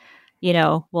like,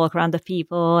 walk around the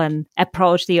people and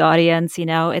approach the audience.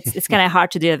 It's kind of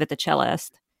hard to do it with the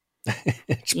cellist.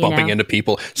 It's bumping into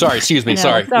people. Sorry, excuse me.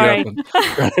 Sorry. Sorry. Can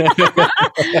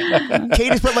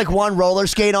you just put like one roller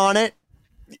skate on it?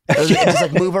 Just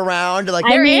like move around. Like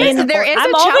There is I'm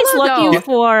a always cello, looking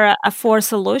though. for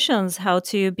solutions how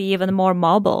to be even more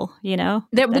mobile.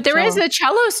 There is a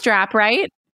cello strap, right?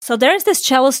 So there's this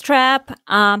cello strap.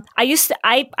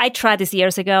 I tried this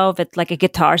years ago with like a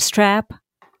guitar strap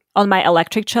on my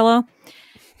electric cello,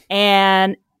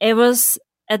 and it was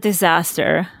a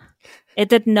disaster. It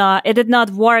did not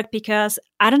work because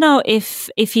I don't know if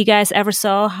you guys ever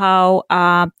saw how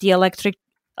on electric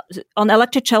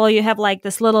cello you have like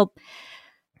this little,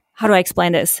 how do I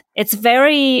explain this?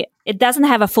 It doesn't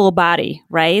have a full body,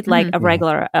 right? Like a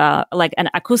regular, like an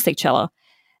acoustic cello.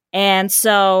 And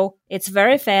so it's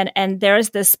very thin, and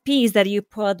there's this piece that you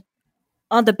put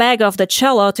on the back of the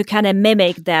cello to kind of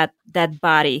mimic that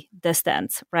body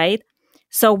distance, right?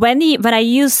 So when I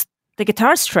used the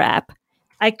guitar strap,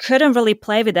 I couldn't really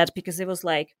play with that because it was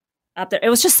like up there. It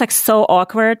was just like so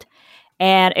awkward,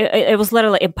 and it was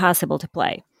literally impossible to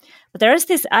play. But there is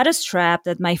this other strap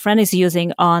that my friend is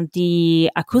using on the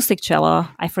acoustic cello.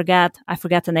 I forgot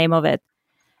the name of it.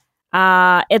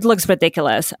 It looks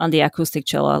ridiculous on the acoustic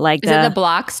cello. Like Is it the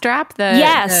block strap?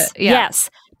 Yes.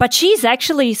 But she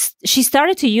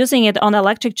started to using it on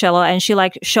electric cello, and she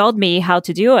like showed me how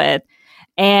to do it.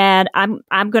 And I'm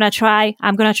gonna try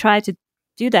to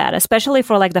do that, especially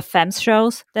for like the FEMS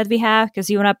shows that we have, because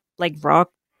you want to like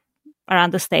rock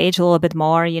around the stage a little bit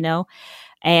more,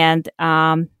 and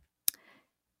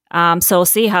so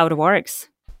see how it works.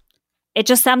 It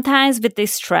just sometimes with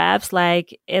these straps,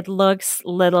 like it looks a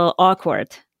little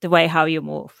awkward the way how you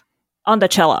move on the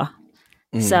cello.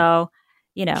 So,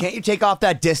 can't you take off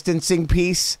that distancing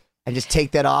piece and just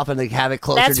take that off and like have it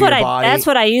closer to your body? That's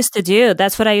what I used to do.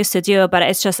 But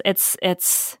it's just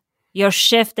it's your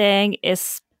shifting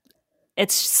it's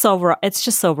just so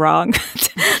wrong.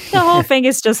 The whole thing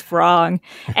is just wrong,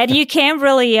 and you can't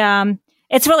really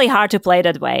it's really hard to play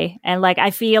that way. And like,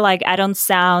 I feel like I don't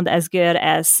sound as good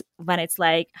as when it's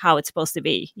like how it's supposed to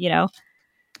be,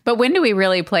 But when do we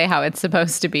really play how it's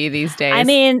supposed to be these days? I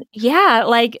mean, yeah,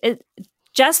 like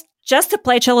just to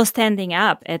play cello standing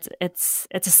up, it's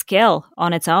a skill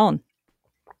on its own.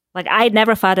 Like I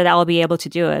never thought that I would be able to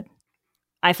do it.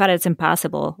 I thought it's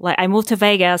impossible. Like I moved to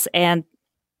Vegas, and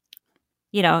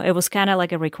it was kind of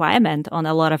like a requirement on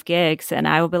a lot of gigs, and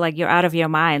I would be like, "You're out of your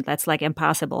mind. That's like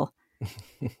impossible."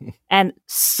 And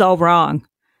so wrong.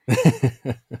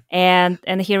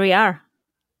 and here we are.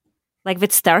 Like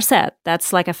with Starset,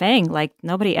 that's like a thing. Like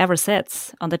nobody ever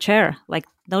sits on the chair. Like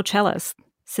no cellist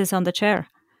sits on the chair.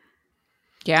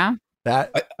 Yeah. I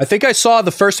think I saw the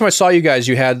first time I saw you guys.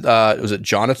 You had was it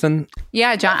Jonathan?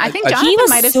 Yeah, John. I think Jonathan he was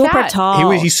might have super sat.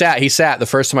 tall. He sat the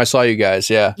first time I saw you guys.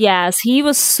 Yeah. Yes, he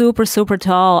was super super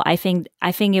tall. I think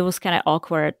it was kind of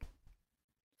awkward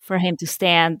for him to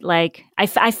stand. Like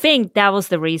I think that was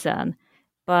the reason,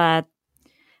 but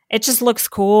it just looks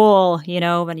cool,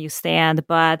 when you stand.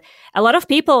 But a lot of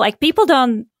people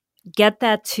don't get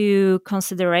that to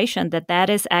consideration that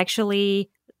is actually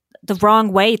the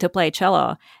wrong way to play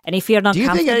cello. And if you're not, do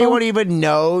you think anyone even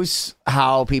knows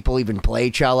how people even play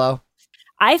cello?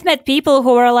 I've met people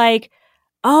who are like,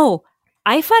 "Oh,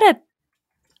 I thought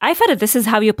that this is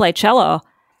how you play cello."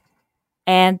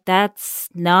 And that's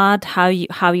not how you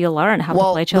learn how to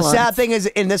play cello. The sad thing is,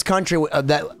 in this country,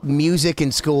 that music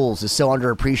in schools is so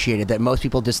underappreciated that most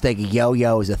people just think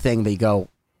yo-yo is a thing they go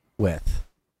with.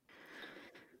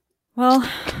 Well,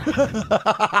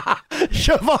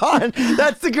 Siobhan,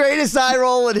 that's the greatest eye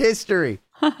roll in history.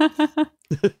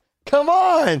 Come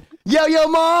on, yo-yo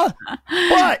ma.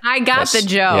 What? I got the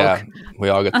joke. Yeah, we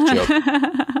all got the joke.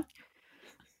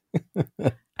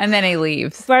 And then he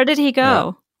leaves. Where did he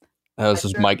go? That was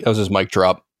his mic. That was his mic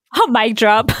drop. Oh, mic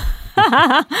drop.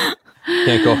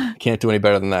 Can't do any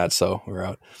better than that. So we're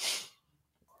out.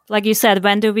 Like you said,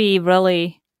 when do we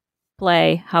really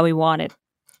play how we want it?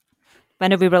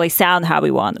 When do we really sound how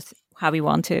we want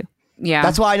to? Yeah.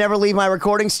 That's why I never leave my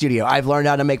recording studio. I've learned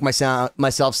how to make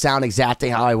myself sound exactly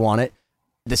how I want it.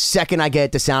 The second I get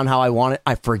it to sound how I want it,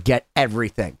 I forget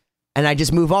everything. And I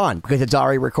just move on because it's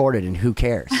already recorded and who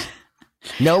cares?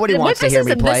 Nobody wants to hear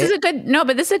me play. This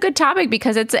is a good topic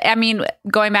because it's, I mean,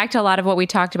 going back to a lot of what we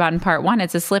talked about in part one,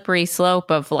 it's a slippery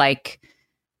slope of like,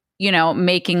 you know,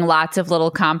 making lots of little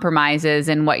compromises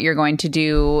in what you're going to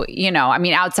do, you know, I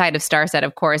mean, outside of Starset,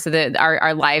 of course,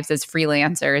 our lives as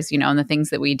freelancers, you know, and the things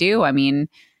that we do. I mean,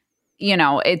 you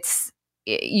know,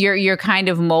 you're kind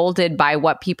of molded by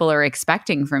what people are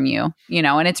expecting from you, you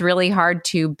know, and it's really hard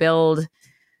to build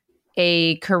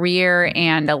a career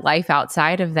and a life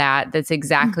outside of that's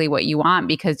exactly what you want,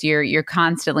 because you're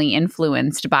constantly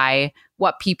influenced by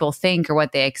what people think or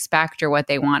what they expect or what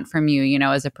they want from you, you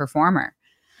know, as a performer.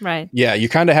 Right. Yeah, you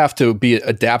kind of have to be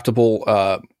adaptable.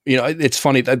 You know, it's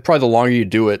funny. Probably the longer you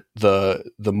do it, the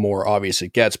more obvious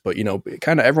it gets. But you know,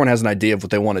 kind of everyone has an idea of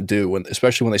what they want to do, and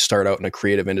especially when they start out in a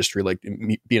creative industry, like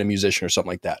being a musician or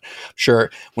something like that. Sure,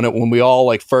 when we all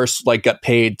like first like got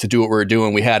paid to do what we were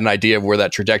doing, we had an idea of where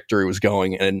that trajectory was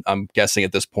going. And I'm guessing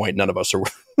at this point, none of us are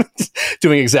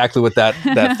doing exactly what that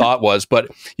thought was. But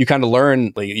you kind of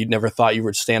learn, like you never thought you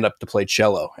would stand up to play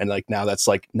cello, and like now that's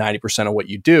like 90% of what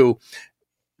you do.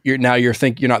 You're not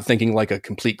thinking like a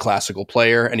complete classical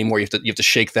player anymore. You have to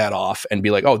shake that off and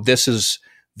be like, oh, this is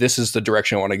the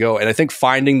direction I want to go. And I think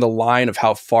finding the line of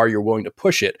how far you're willing to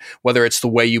push it, whether it's the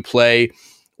way you play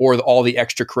or all the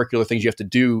extracurricular things you have to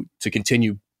do to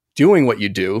continue doing what you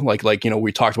do. Like, you know,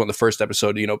 we talked about in the first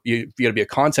episode, you know, you got to be a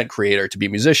content creator to be a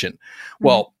musician. Mm-hmm.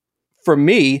 Well, for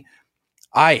me,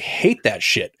 I hate that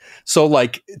shit. So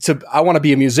like I want to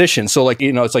be a musician. So like,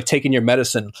 you know, it's like taking your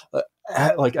medicine.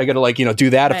 Like I got to like, you know, do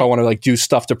that if I want to like do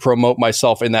stuff to promote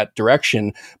myself in that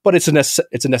direction. But it's a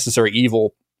necessary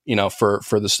evil, you know, for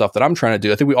the stuff that I'm trying to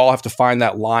do. I think we all have to find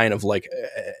that line of like,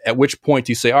 at which point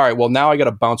do you say, all right, well, now I got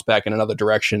to bounce back in another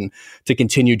direction to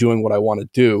continue doing what I want to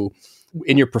do.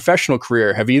 In your professional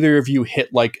career, have either of you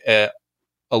hit like a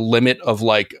limit of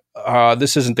like,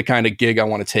 this isn't the kind of gig I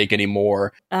want to take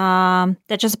anymore?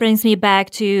 That just brings me back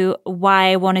to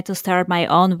why I wanted to start my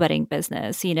own wedding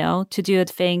business, you know, to do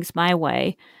things my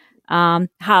way,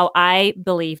 how I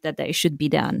believe that they should be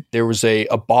done. There was a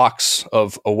box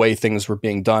of a way things were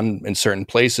being done in certain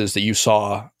places that you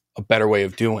saw a better way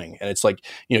of doing. And it's like,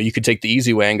 you know, you could take the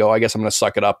easy way and go, I guess I'm going to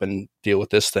suck it up and deal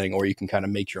with this thing. Or you can kind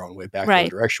of make your own way back in the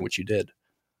direction, which you did.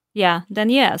 Yeah, then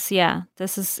yes, yeah.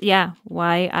 This is,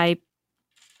 why I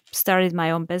started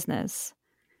my own business.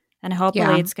 And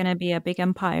hopefully it's going to be a big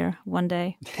empire one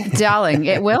day. Darling,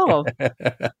 it will.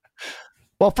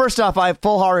 Well, first off, I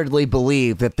full-heartedly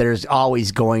believe that there's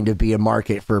always going to be a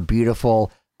market for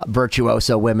beautiful,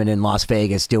 virtuoso women in Las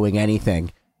Vegas doing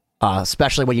anything,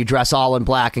 especially when you dress all in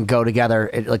black and go together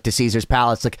like to Caesar's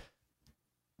Palace. Like,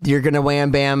 you're going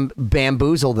to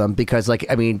bamboozle them because, like,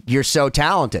 I mean, you're so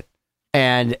talented.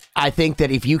 And I think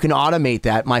that if you can automate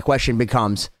that, my question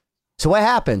becomes, so what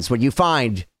happens when you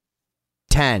find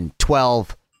 10,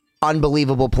 12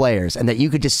 unbelievable players and that you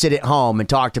could just sit at home and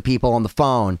talk to people on the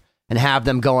phone and have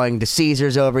them going to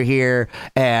Caesars over here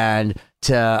and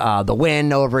to the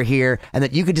Wynn over here, and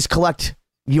that you could just collect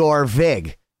your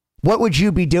VIG? What would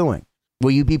you be doing?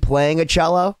 Will you be playing a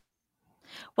cello?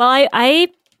 Well, I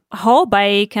hope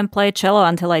I can play cello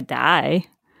until I die.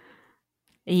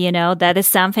 You know, that is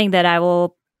something that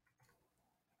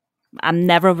I'm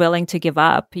never willing to give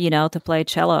up, you know, to play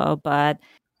cello. But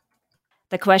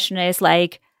the question is,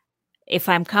 like, if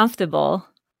I'm comfortable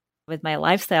with my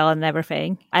lifestyle and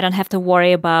everything, I don't have to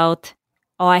worry about,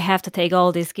 oh, I have to take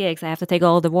all these gigs. I have to take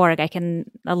all the work. I can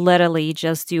literally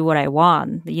just do what I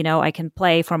want. You know, I can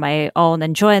play for my own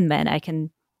enjoyment. I can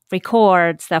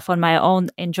record stuff on my own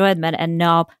enjoyment and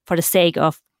not for the sake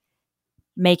of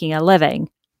making a living.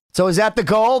 So is that the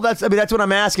goal? That's what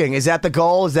I'm asking. Is that the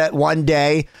goal? Is that one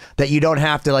day that you don't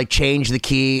have to like change the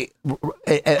key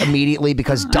immediately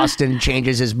because Dustin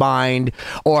changes his mind,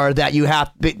 or that you have,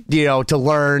 you know, to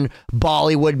learn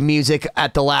Bollywood music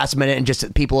at the last minute and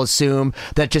just people assume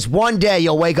that just one day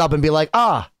you'll wake up and be like,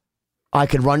 I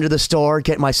could run to the store,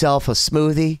 get myself a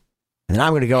smoothie, and then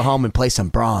I'm going to go home and play some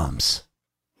Brahms.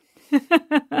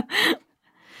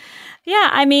 Yeah,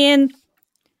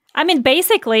 I mean,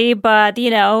 basically, but, you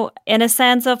know, in a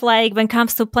sense of like, when it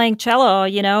comes to playing cello,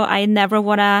 you know, I never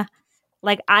want to,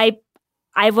 like, I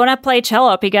want to play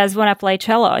cello because I want to play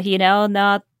cello, you know,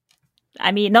 not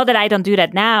I mean, not that I don't do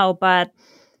that now, but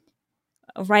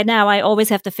right now I always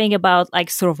have to think about like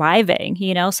surviving,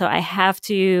 so I have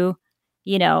to,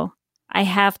 I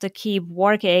have to keep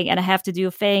working, and I have to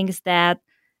do things that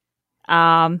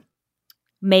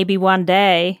maybe one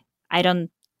day I don't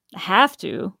have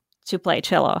to play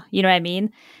cello. You know what I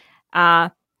mean?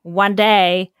 One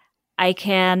day I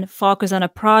can focus on a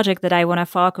project that I want to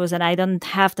focus, and I don't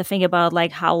have to think about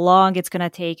like how long it's going to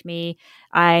take me.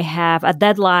 I have a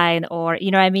deadline, or,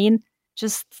 you know what I mean?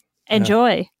 Just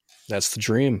enjoy. Yeah. That's the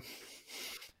dream.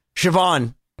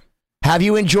 Siobhan, have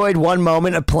you enjoyed one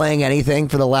moment of playing anything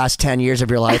for the last 10 years of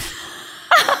your life?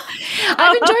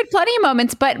 I've enjoyed plenty of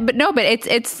moments, but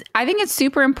it's I think it's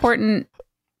super important,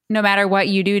 no matter what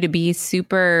you do, to be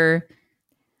super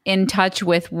in touch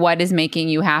with what is making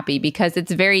you happy, because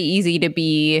it's very easy to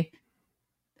be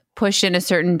pushed in a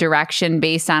certain direction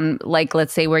based on, like,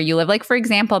 let's say where you live. Like, for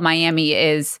example, Miami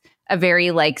is a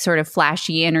very like sort of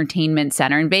flashy entertainment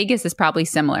center, and Vegas is probably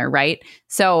similar, right?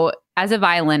 So as a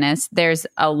violinist, there's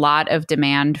a lot of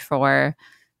demand for,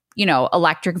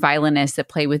 electric violinists that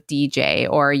play with DJ,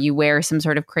 or you wear some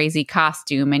sort of crazy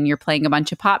costume and you're playing a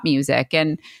bunch of pop music.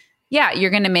 And yeah,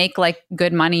 you're going to make like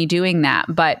good money doing that.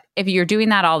 But if you're doing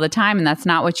that all the time and that's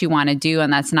not what you want to do,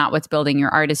 and that's not what's building your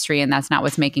artistry, and that's not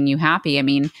what's making you happy, I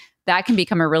mean, that can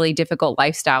become a really difficult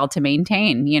lifestyle to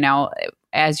maintain,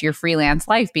 as your freelance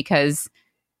life, because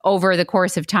over the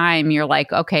course of time, you're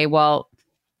like, okay, well,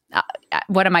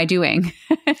 what am I doing?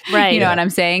 Right. You know what I'm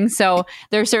saying? So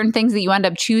there are certain things that you end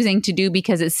up choosing to do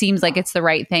because it seems like it's the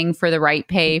right thing for the right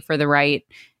pay, for the right,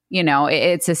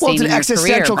 it's sustaining it's an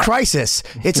existential crisis.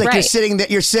 It's like you're sitting there,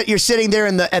 you're sitting there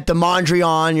at the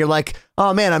Mondrian. You're like,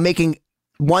 oh man, I'm making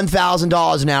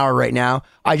 $1,000 an hour right now.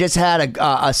 I just had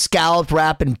a scalloped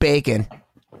wrap and bacon,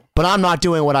 but I'm not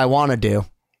doing what I want to do.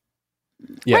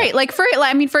 Yeah. Right. Like for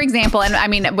example, and I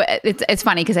mean, it's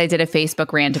funny because I did a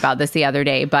Facebook rant about this the other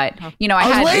day, but I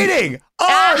was waiting.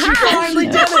 Oh, she finally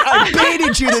did it. I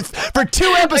baited you for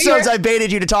 2 episodes. I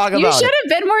baited you to talk about it. You should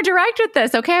have been more direct with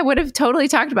this. Okay. I would have totally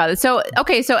talked about it. So,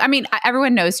 I mean,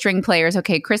 everyone knows string players.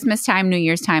 Okay. Christmas time, New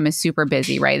Year's time is super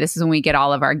busy, right? This is when we get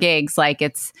all of our gigs. Like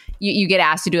you get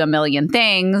asked to do a million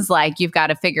things. Like you've got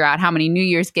to figure out how many New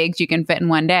Year's gigs you can fit in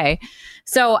one day.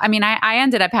 So, I mean, I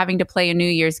ended up having to play a New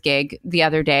Year's gig the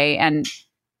other day. And,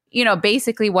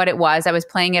 basically what it was, I was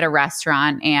playing at a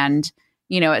restaurant, and,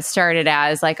 it started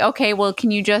as like, okay, well,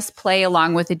 can you just play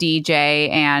along with a DJ?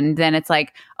 And then it's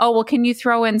like, oh, well, can you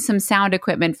throw in some sound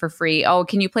equipment for free? Oh,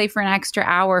 can you play for an extra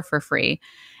hour for free?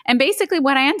 And basically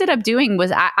what I ended up doing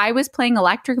was I was playing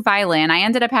electric violin. I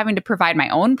ended up having to provide my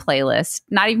own playlist,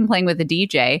 not even playing with a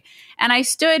DJ. And I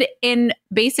stood in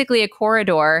basically a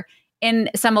corridor in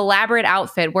some elaborate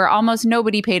outfit where almost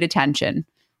nobody paid attention.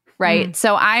 Right.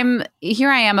 So I am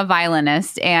a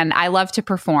violinist, and I love to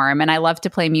perform, and I love to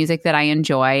play music that I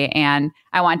enjoy, and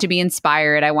I want to be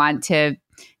inspired. I want to,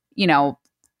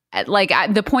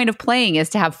 the point of playing is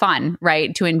to have fun,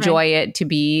 right? To enjoy it, to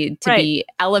be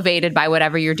elevated by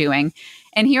whatever you're doing.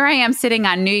 And here I am sitting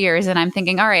on New Year's, and I'm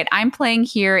thinking, all right, I'm playing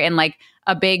here in like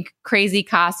a big crazy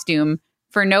costume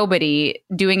for nobody,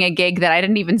 doing a gig that I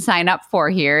didn't even sign up for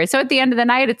here. So at the end of the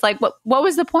night, it's like, what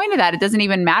was the point of that? It doesn't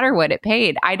even matter what it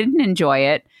paid. I didn't enjoy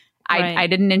it. I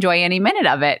didn't enjoy any minute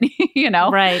of it,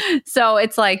 Right. So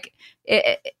it's like,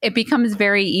 it becomes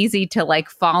very easy to like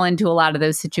fall into a lot of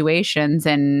those situations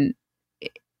and,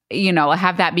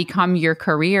 have that become your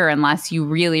career unless you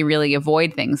really, really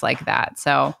avoid things like that.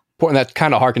 So. And that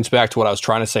kind of harkens back to what I was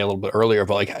trying to say a little bit earlier,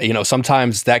 but like,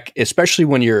 sometimes that, especially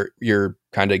when you're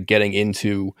kind of getting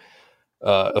into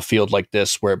a field like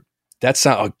this, where that's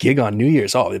not a gig on New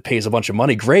Year's. Oh, it pays a bunch of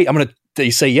money. Great.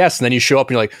 You say yes. And then you show up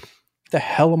and you're like, what the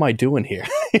hell am I doing here?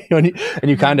 And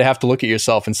you kind of have to look at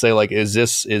yourself and say like, is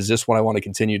this what I want to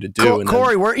continue to do?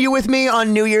 Corey, weren't you with me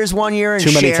on New Year's one year? And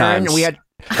too many Sharon, times. We had.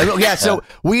 Yeah, so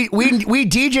we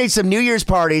DJ'd some New Year's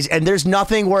parties, and there's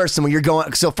nothing worse than when you're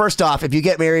going. So first off, if you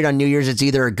get married on New Year's, it's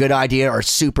either a good idea or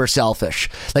super selfish.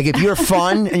 Like if you're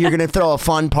fun and you're gonna throw a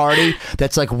fun party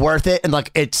that's like worth it, and like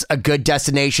it's a good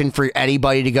destination for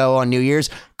anybody to go on New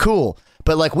Year's, cool.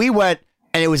 But like we went,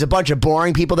 and it was a bunch of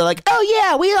boring people. They're like, oh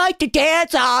yeah, we like to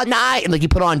dance all night, and like you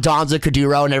put on Danza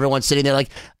Kuduro, and everyone's sitting there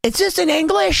like, is this in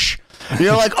English? And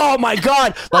you're like, oh my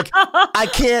god, like I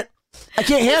can't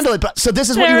handle it. But so this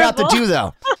is what you have to do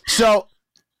though. So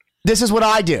this is what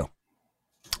I do.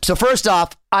 So first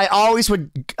off, I always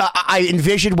I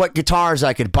envisioned what guitars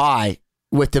I could buy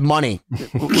with the money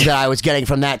that I was getting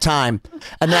from that time.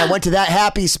 And then I went to that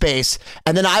happy space,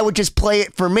 and then I would just play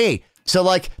it for me. So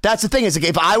like, that's the thing is like,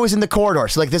 if I was in the corridor,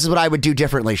 so like, this is what I would do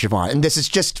differently, Siobhan. And this is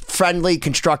just friendly,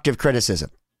 constructive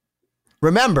criticism.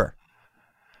 Remember,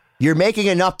 you're making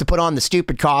enough to put on the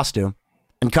stupid costume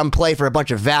and come play for a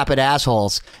bunch of vapid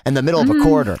assholes in the middle of a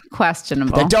quarter.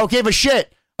 Questionable. That don't give a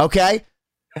shit, okay?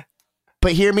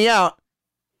 But hear me out.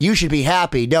 You should be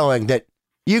happy knowing that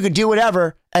you could do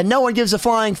whatever and no one gives a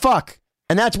flying fuck.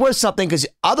 And that's worth something, because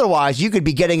otherwise you could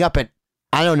be getting up at,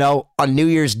 I don't know, on New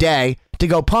Year's Day to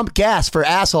go pump gas for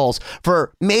assholes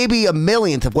for maybe a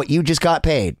millionth of what you just got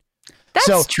paid.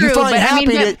 That's true.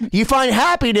 You find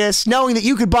happiness knowing that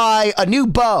you could buy a new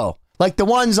bow, like the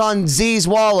ones on Z's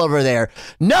wall over there,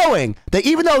 knowing that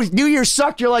even though New Year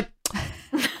sucked, you're like,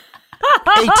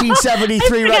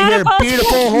 1873 right here,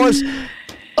 beautiful horse.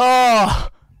 Oh,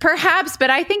 perhaps, but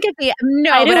I think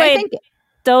I think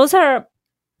those are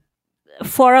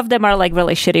 4 of them are like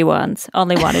really shitty ones.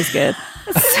 Only one is good.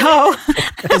 So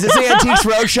is this Antiques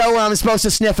Roadshow where I'm supposed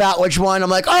to sniff out which one? I'm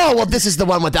like, oh, well, this is the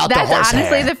one without the horse That's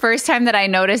honestly hair. the first time that I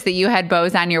noticed that you had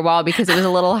bows on your wall, because it was a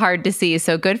little hard to see.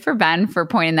 So good for Ben for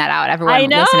pointing that out. Everyone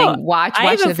listening, watch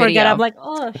I even the video. Forget. I'm like,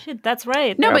 oh shit, that's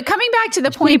right. No, but coming back to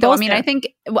the point though, I mean, I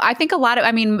think a lot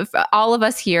of, all of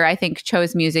us here, I think,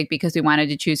 chose music because we wanted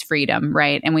to choose freedom,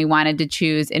 right? And we wanted to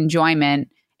choose enjoyment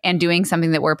and doing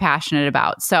something that we're passionate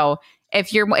about. So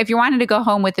if you're wanting to go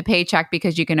home with a paycheck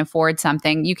because you can afford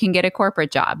something, you can get a corporate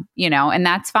job, and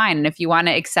that's fine. And if you want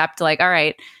to accept, like, all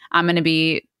right, I'm going to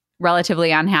be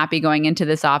relatively unhappy going into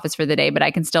this office for the day, but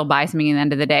I can still buy something at the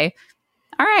end of the day.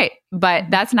 All right. But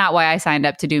that's not why I signed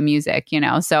up to do music,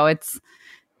 So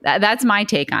that's my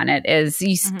take on it, is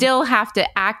you still have to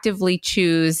actively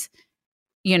choose,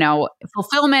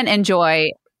 fulfillment and joy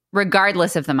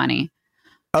regardless of the money.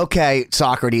 Okay,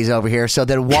 Socrates over here. So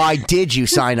then why did you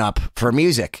sign up for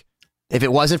music? If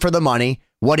it wasn't for the money,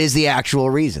 what is the actual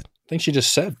reason? I think she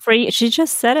just said. Free. She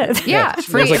just said it. Yeah.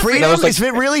 Freedom? Is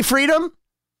it really freedom?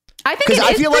 I think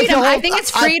it is freedom. I think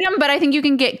it's freedom, but I think you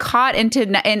can get caught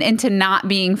into not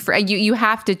being free. You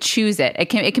have to choose it. It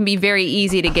can be very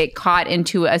easy to get caught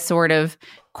into a sort of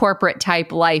corporate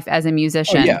type life as a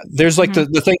musician. Oh, yeah. There's like the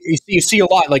thing you see a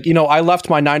lot. Like, I left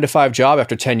my 9-to-5 job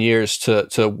after 10 years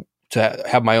to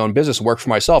have my own business, work for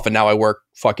myself. And now I work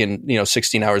fucking,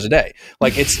 16 hours a day.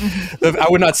 Like I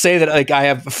would not say that like I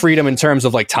have freedom in terms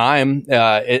of like time,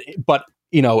 but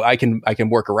I can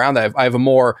work around that. I have a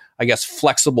more, I guess,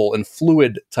 flexible and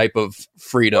fluid type of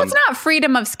freedom. Well, it's not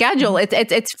freedom of schedule.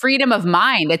 It's freedom of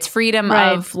mind. It's freedom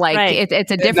of like, it's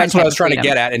a different. That's what I was trying to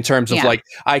get at in terms of like,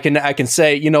 I can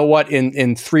say, you know what,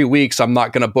 in 3 weeks, I'm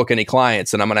not going to book any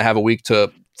clients and I'm going to have a week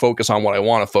to focus on what I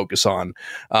want to focus on.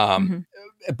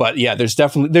 But yeah, there's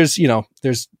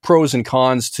pros and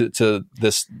cons to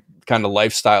this kind of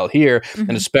lifestyle here.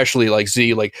 And especially like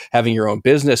Z, like having your own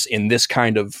business in this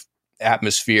kind of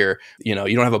atmosphere, you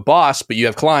don't have a boss, but you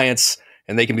have clients,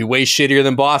 and they can be way shittier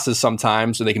than bosses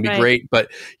sometimes, or they can be great. But,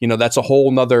 that's a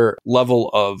whole nother level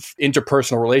of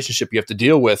interpersonal relationship you have to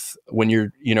deal with when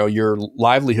your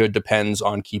livelihood depends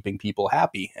on keeping people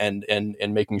happy and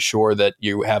making sure that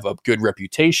you have a good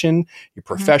reputation, you're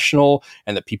professional,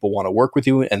 and that people want to work with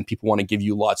you and people want to give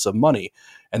you lots of money.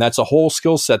 And that's a whole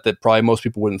skill set that probably most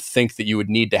people wouldn't think that you would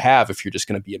need to have if you're just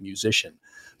going to be a musician.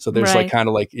 So there's like kind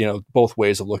of like, both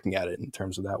ways of looking at it in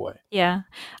terms of that way. Yeah,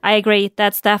 I agree.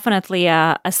 That's definitely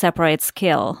a separate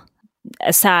skill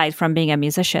aside from being a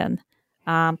musician,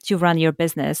 to run your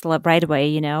business right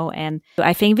away, And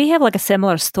I think we have like a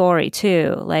similar story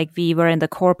too. Like we were in the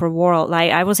corporate world.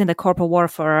 Like I was in the corporate world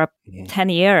for 10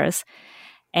 years.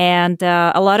 And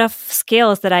a lot of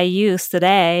skills that I use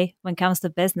today when it comes to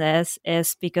business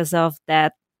is because of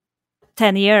that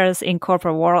 10 years in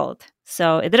corporate world.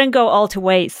 So it didn't go all to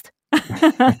waste.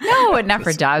 No, it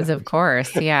never does, of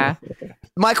course. Yeah.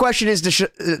 My question is to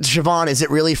Siobhan, is it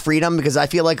really freedom? Because I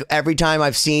feel like every time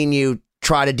I've seen you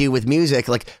try to do with music,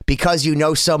 like because you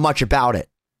know so much about it,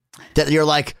 that you're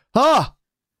like, I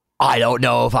don't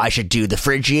know if I should do the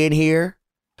Phrygian here,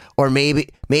 or maybe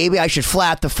I should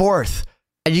flat the fourth.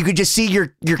 And you could just see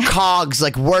your cogs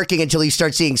like working until you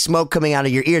start seeing smoke coming out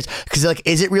of your ears. Because like,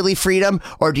 is it really freedom,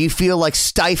 or do you feel like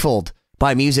stifled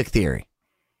by music theory?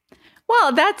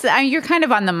 Well, that's you're kind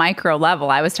of on the micro level.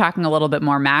 I was talking a little bit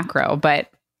more macro, but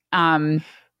I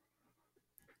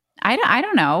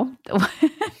don't know.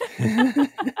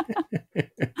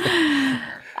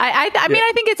 I mean,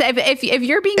 I think it's if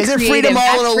you're being isn't creative, freedom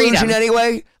all an illusion freedom.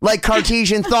 Anyway? Like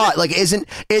Cartesian thought, like isn't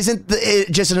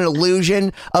it just an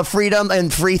illusion of freedom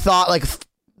and free thought? Like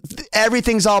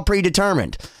everything's all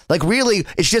predetermined. Like really,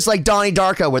 it's just like Donnie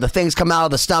Darko, where the things come out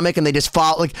of the stomach and they just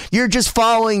follow. Like you're just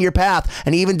following your path,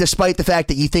 and even despite the fact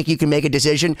that you think you can make a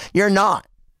decision, you're not.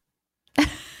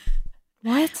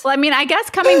 What? Well, I mean, I guess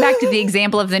coming back to the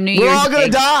example of the New Year's, we're all gonna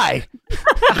die.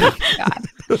 Oh, God.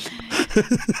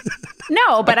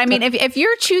 No, but I mean, if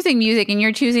you're choosing music and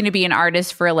you're choosing to be an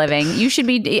artist for a living, you should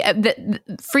be. The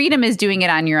freedom is doing it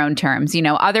on your own terms.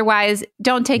 Otherwise,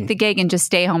 don't take the gig and just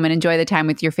stay home and enjoy the time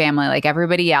with your family like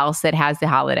everybody else that has the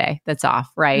holiday that's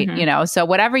off, right? So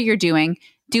whatever you're doing,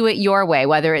 do it your way.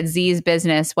 Whether it's Z's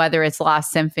business, whether it's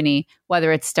Lost Symphony,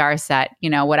 whether it's Starset,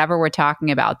 whatever we're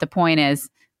talking about. The point is,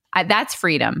 that's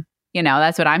freedom.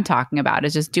 That's what I'm talking about.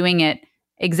 Is just doing it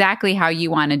exactly how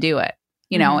you want to do it.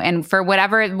 And for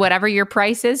whatever your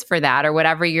price is for that, or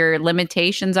whatever your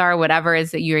limitations are, whatever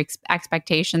is that your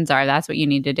expectations are, that's what you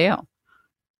need to do.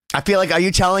 I feel like, are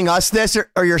you telling us this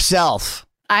or yourself?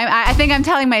 I think I'm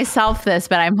telling myself this,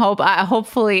 but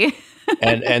hopefully.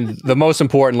 and the most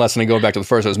important lesson, and going back to the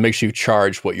first one, is make sure you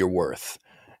charge what you're worth.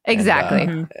 Exactly.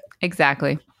 And,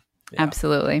 exactly. Yeah.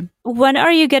 Absolutely. When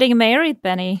are you getting married,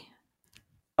 Benny?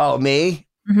 Oh, me?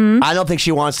 Mm-hmm. I don't think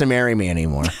she wants to marry me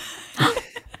anymore.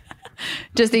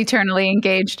 Just eternally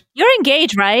engaged. You're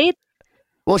engaged, right?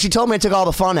 Well, she told me it took all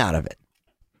the fun out of it.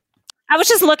 I was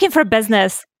just looking for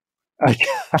business.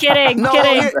 Kidding. No,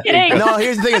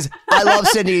 here's the thing is, I love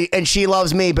Cindy and she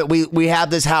loves me, but we have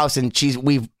this house and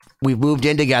we've moved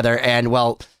in together, and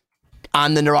well,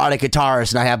 I'm the neurotic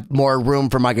guitarist and I have more room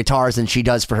for my guitars than she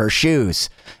does for her shoes.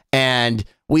 And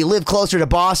we live closer to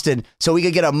Boston, so we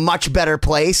could get a much better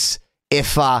place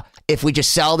if we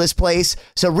just sell this place.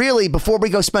 So really, before we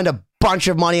go spend a bunch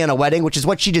of money on a wedding, which is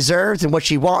what she deserves and what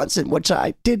she wants and which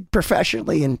I did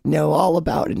professionally and know all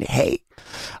about and hate.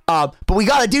 But we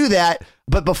got to do that.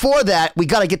 But before that, we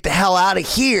got to get the hell out of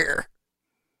here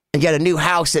and get a new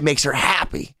house that makes her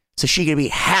happy. So she can be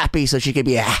happy, so she can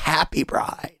be a happy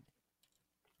bride.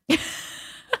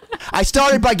 I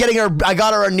started by getting her, I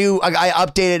got her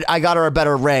I got her a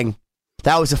better ring.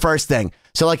 That was the first thing.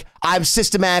 So like, I'm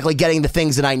systematically getting the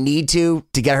things that I need to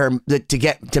get her,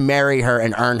 to marry her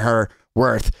and earn her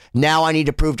worth. Now I need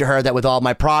to prove to her that with all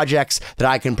my projects that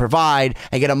I can provide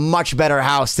and get a much better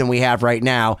house than we have right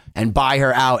now and buy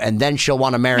her out, and then she'll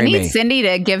want to marry me. I need Cindy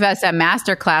to give us a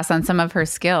master class on some of her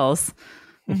skills.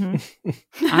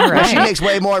 Mm-hmm. All right. She makes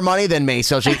way more money than me,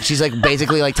 so she's like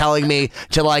basically like telling me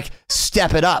to like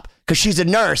step it up because she's a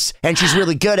nurse and she's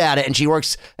really good at it, and she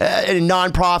works in a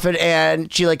nonprofit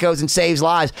and she like goes and saves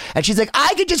lives, and she's like,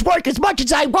 I could just work as much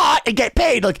as I want and get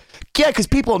paid. Like, yeah, because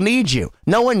people need you.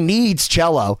 No one needs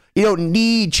cello. You don't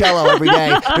need cello every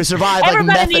day to survive.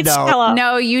 Everybody needs methadone. cello.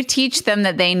 No, you teach them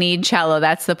that they need cello.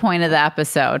 That's the point of the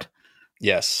episode.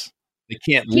 Yes. They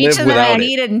can't Teach live them without that it. they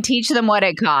need it and teach them what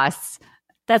it costs.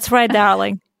 That's right,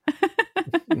 darling.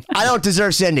 I don't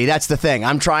deserve Cindy. That's the thing.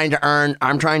 I'm trying to earn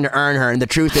her. And the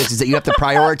truth is that you have to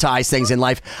prioritize things in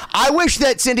life. I wish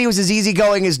that Cindy was as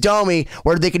easygoing as Domi,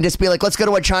 where they can just be like, let's go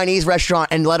to a Chinese restaurant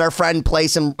and let our friend play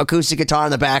some acoustic guitar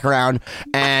in the background.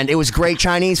 And it was great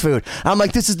Chinese food. I'm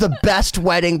like, this is the best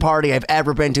wedding party I've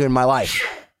ever been to in my life.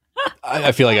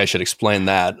 I feel like I should explain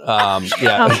that.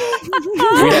 Yeah,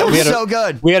 we had so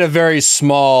good. We had a very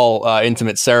small,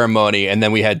 intimate ceremony, and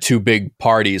then we had two big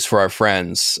parties for our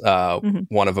friends.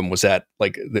 One of them was at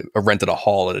rented a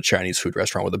hall at a Chinese food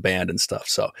restaurant with a band and stuff.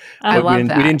 So we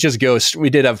didn't just go. We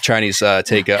did have Chinese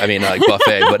buffet,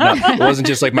 but no, it wasn't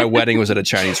just like my wedding was at a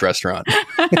Chinese restaurant.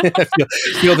 I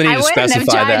feel the need to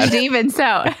specify that. Even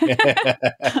so,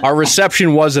 our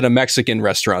reception was at a Mexican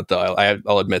restaurant, though.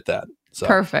 I'll admit that. So.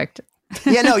 Perfect.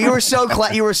 Yeah, no, you were so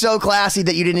classy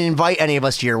that you didn't invite any of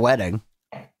us to your wedding.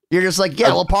 You're just like,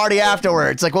 yeah, we'll party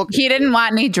afterwards. Like, well, he didn't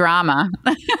want any drama.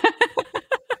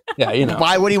 Yeah, you know,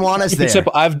 why would he want us there?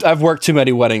 I've worked too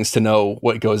many weddings to know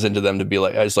what goes into them to be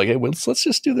like. I was like, hey, let's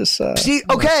just do this. See,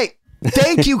 okay,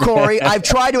 thank you, Corey. I've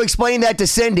tried to explain that to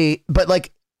Cindy, but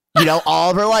like, you know,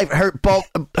 all of her life,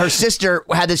 her sister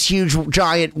had this huge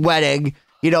giant wedding,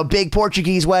 you know, big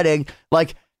Portuguese wedding,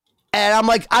 like. And I'm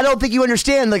like, I don't think you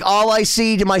understand. Like, all I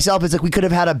see to myself is like, we could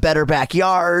have had a better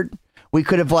backyard. We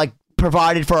could have like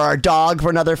provided for our dog for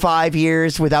another 5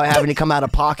 years without having to come out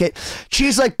of pocket.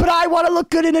 She's like, but I want to look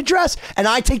good in a dress. And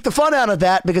I take the fun out of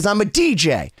that because I'm a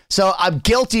DJ. So I'm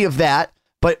guilty of that.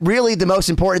 But really, the most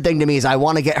important thing to me is I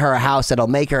want to get her a house that'll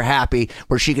make her happy,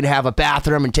 where she can have a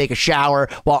bathroom and take a shower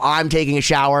while I'm taking a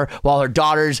shower, while her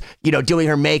daughter's, you know, doing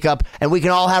her makeup, and we can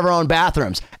all have our own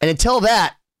bathrooms. And until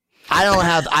that, I don't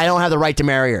have the right to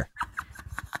marry her.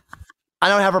 I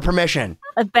don't have her permission.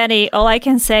 Benny, all I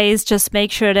can say is just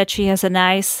make sure that she has a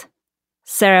nice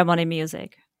ceremony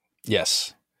music.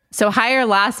 Yes. So hire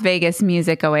Las Vegas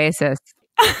Music Oasis.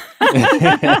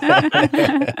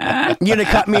 You gonna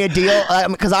cut me a deal?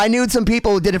 Because I knew some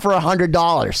people who did it for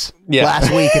 $100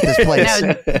 last week at this place.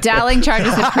 No, Dowling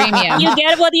charges a premium. You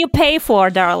get what you pay for,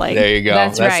 darling. There you go.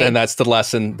 That's right. And that's the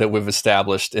lesson that we've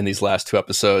established in these last 2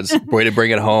 episodes. Way to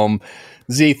bring it home.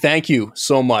 Z, thank you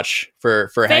so much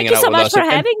for hanging out with us. Thank you so much for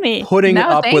having me. Putting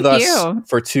up with us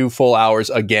for 2 full hours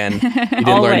again. You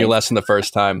didn't learn your lesson the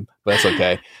first time, but that's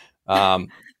okay.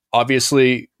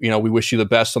 Obviously, we wish you the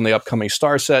best on the upcoming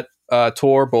Starset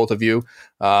tour, both of you.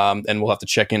 And we'll have to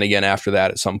check in again after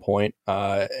that at some point.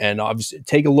 And obviously,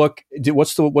 take a look.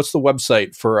 What's the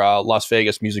website for Las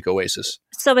Vegas Music Oasis?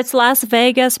 So it's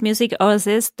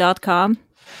lasvegasmusicoasis.com.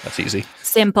 That's easy.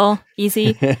 Simple,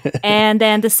 easy. And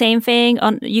then the same thing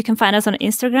you can find us on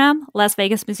Instagram, Las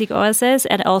Vegas Music Oasis,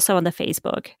 and also on the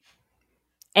Facebook.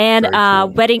 And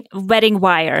cool.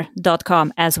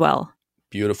 weddingwire.com as well.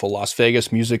 Beautiful. Las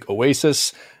Vegas Music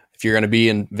Oasis. If you're going to be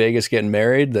in Vegas getting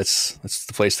married, that's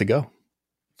the place to go.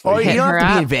 Or you don't have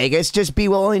to be in Vegas. Just be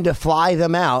willing to fly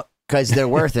them out because they're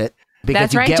worth it. Because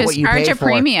that's you right. get Just what you charge pay a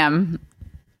premium.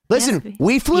 Listen, yes,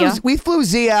 we flew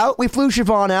Z out. We flew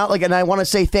Siobhan out. And I want to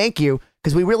say thank you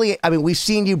because we've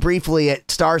seen you briefly at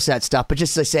Starset stuff, but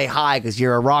just to say hi because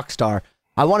you're a rock star.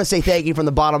 I want to say thank you from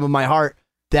the bottom of my heart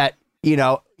that,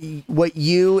 what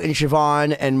you and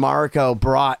Siobhan and Marco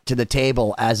brought to the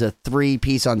table as a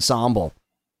 3-piece ensemble.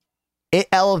 It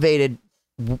elevated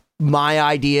my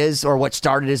ideas, or what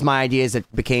started as my ideas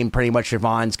that became pretty much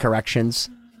Siobhan's corrections.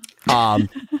 I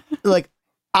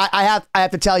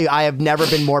have to tell you, I have never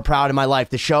been more proud in my life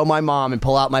to show my mom and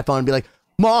pull out my phone and be like,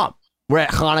 Mom, we're at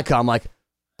Hanukkah. I'm like,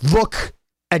 look,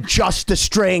 adjust the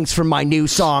strings from my new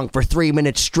song for 3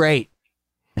 minutes straight.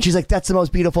 And she's like, that's the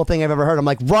most beautiful thing I've ever heard. I'm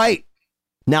like, right.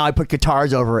 Now I put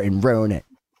guitars over it and ruin it.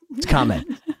 It's coming.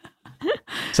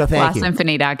 So thank you.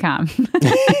 LostSymphony.com.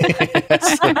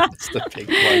 That's the big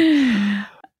one.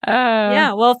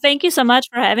 Yeah, well, thank you so much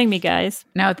for having me, guys.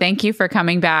 No, thank you for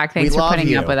coming back. Thanks for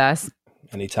putting up with us.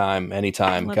 Anytime.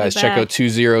 Guys, check out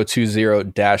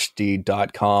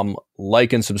 2020-d.com.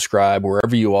 Like and subscribe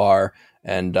wherever you are,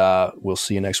 and we'll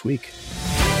see you next week.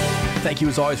 Thank you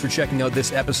as always for checking out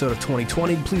this episode of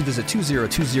 2020. Please visit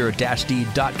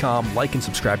 2020-d.com. Like and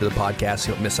subscribe to the podcast so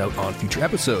you don't miss out on future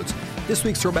episodes. This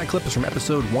week's throwback clip is from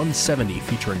episode 170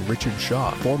 featuring Richard Shaw,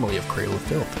 formerly of Cradle of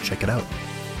Filth. Check it out.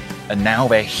 And now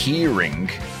they're hearing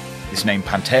this name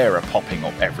Pantera popping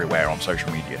up everywhere on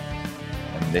social media.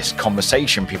 And this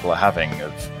conversation people are having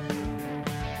of,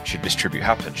 should this tribute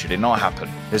happen? Should it not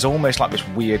happen? There's almost like this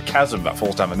weird chasm that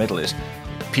falls down the middle is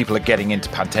people are getting into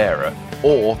Pantera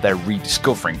or they're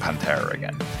rediscovering Pantera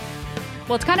again.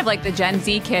 Well, it's kind of like the Gen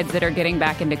Z kids that are getting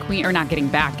back into Queen, or not getting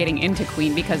back, getting into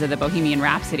Queen because of the Bohemian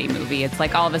Rhapsody movie. It's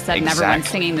like all of a sudden everyone's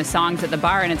singing the songs at the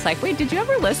bar, and it's like, wait, did you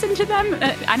ever listen to them?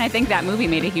 And I think that movie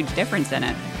made a huge difference in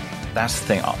it. That's the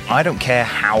thing. I don't care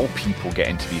how people get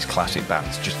into these classic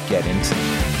bands, just get into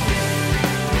them.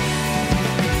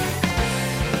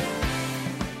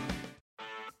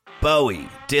 Bowie,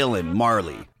 Dylan,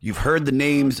 Marley. You've heard the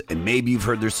names and maybe you've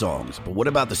heard their songs, but what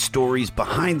about the stories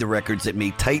behind the records that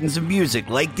made titans of music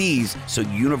like these so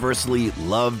universally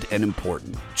loved and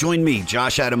important? Join me,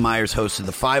 Josh Adam Myers, host of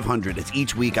The 500, as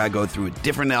each week I go through a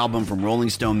different album from Rolling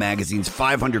Stone magazine's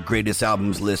 500 Greatest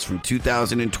Albums list from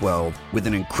 2012 with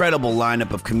an incredible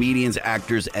lineup of comedians,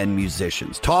 actors, and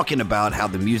musicians talking about how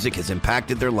the music has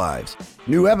impacted their lives.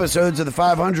 New episodes of The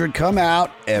 500 come out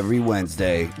every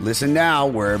Wednesday. Listen now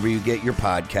wherever you get your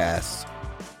podcasts.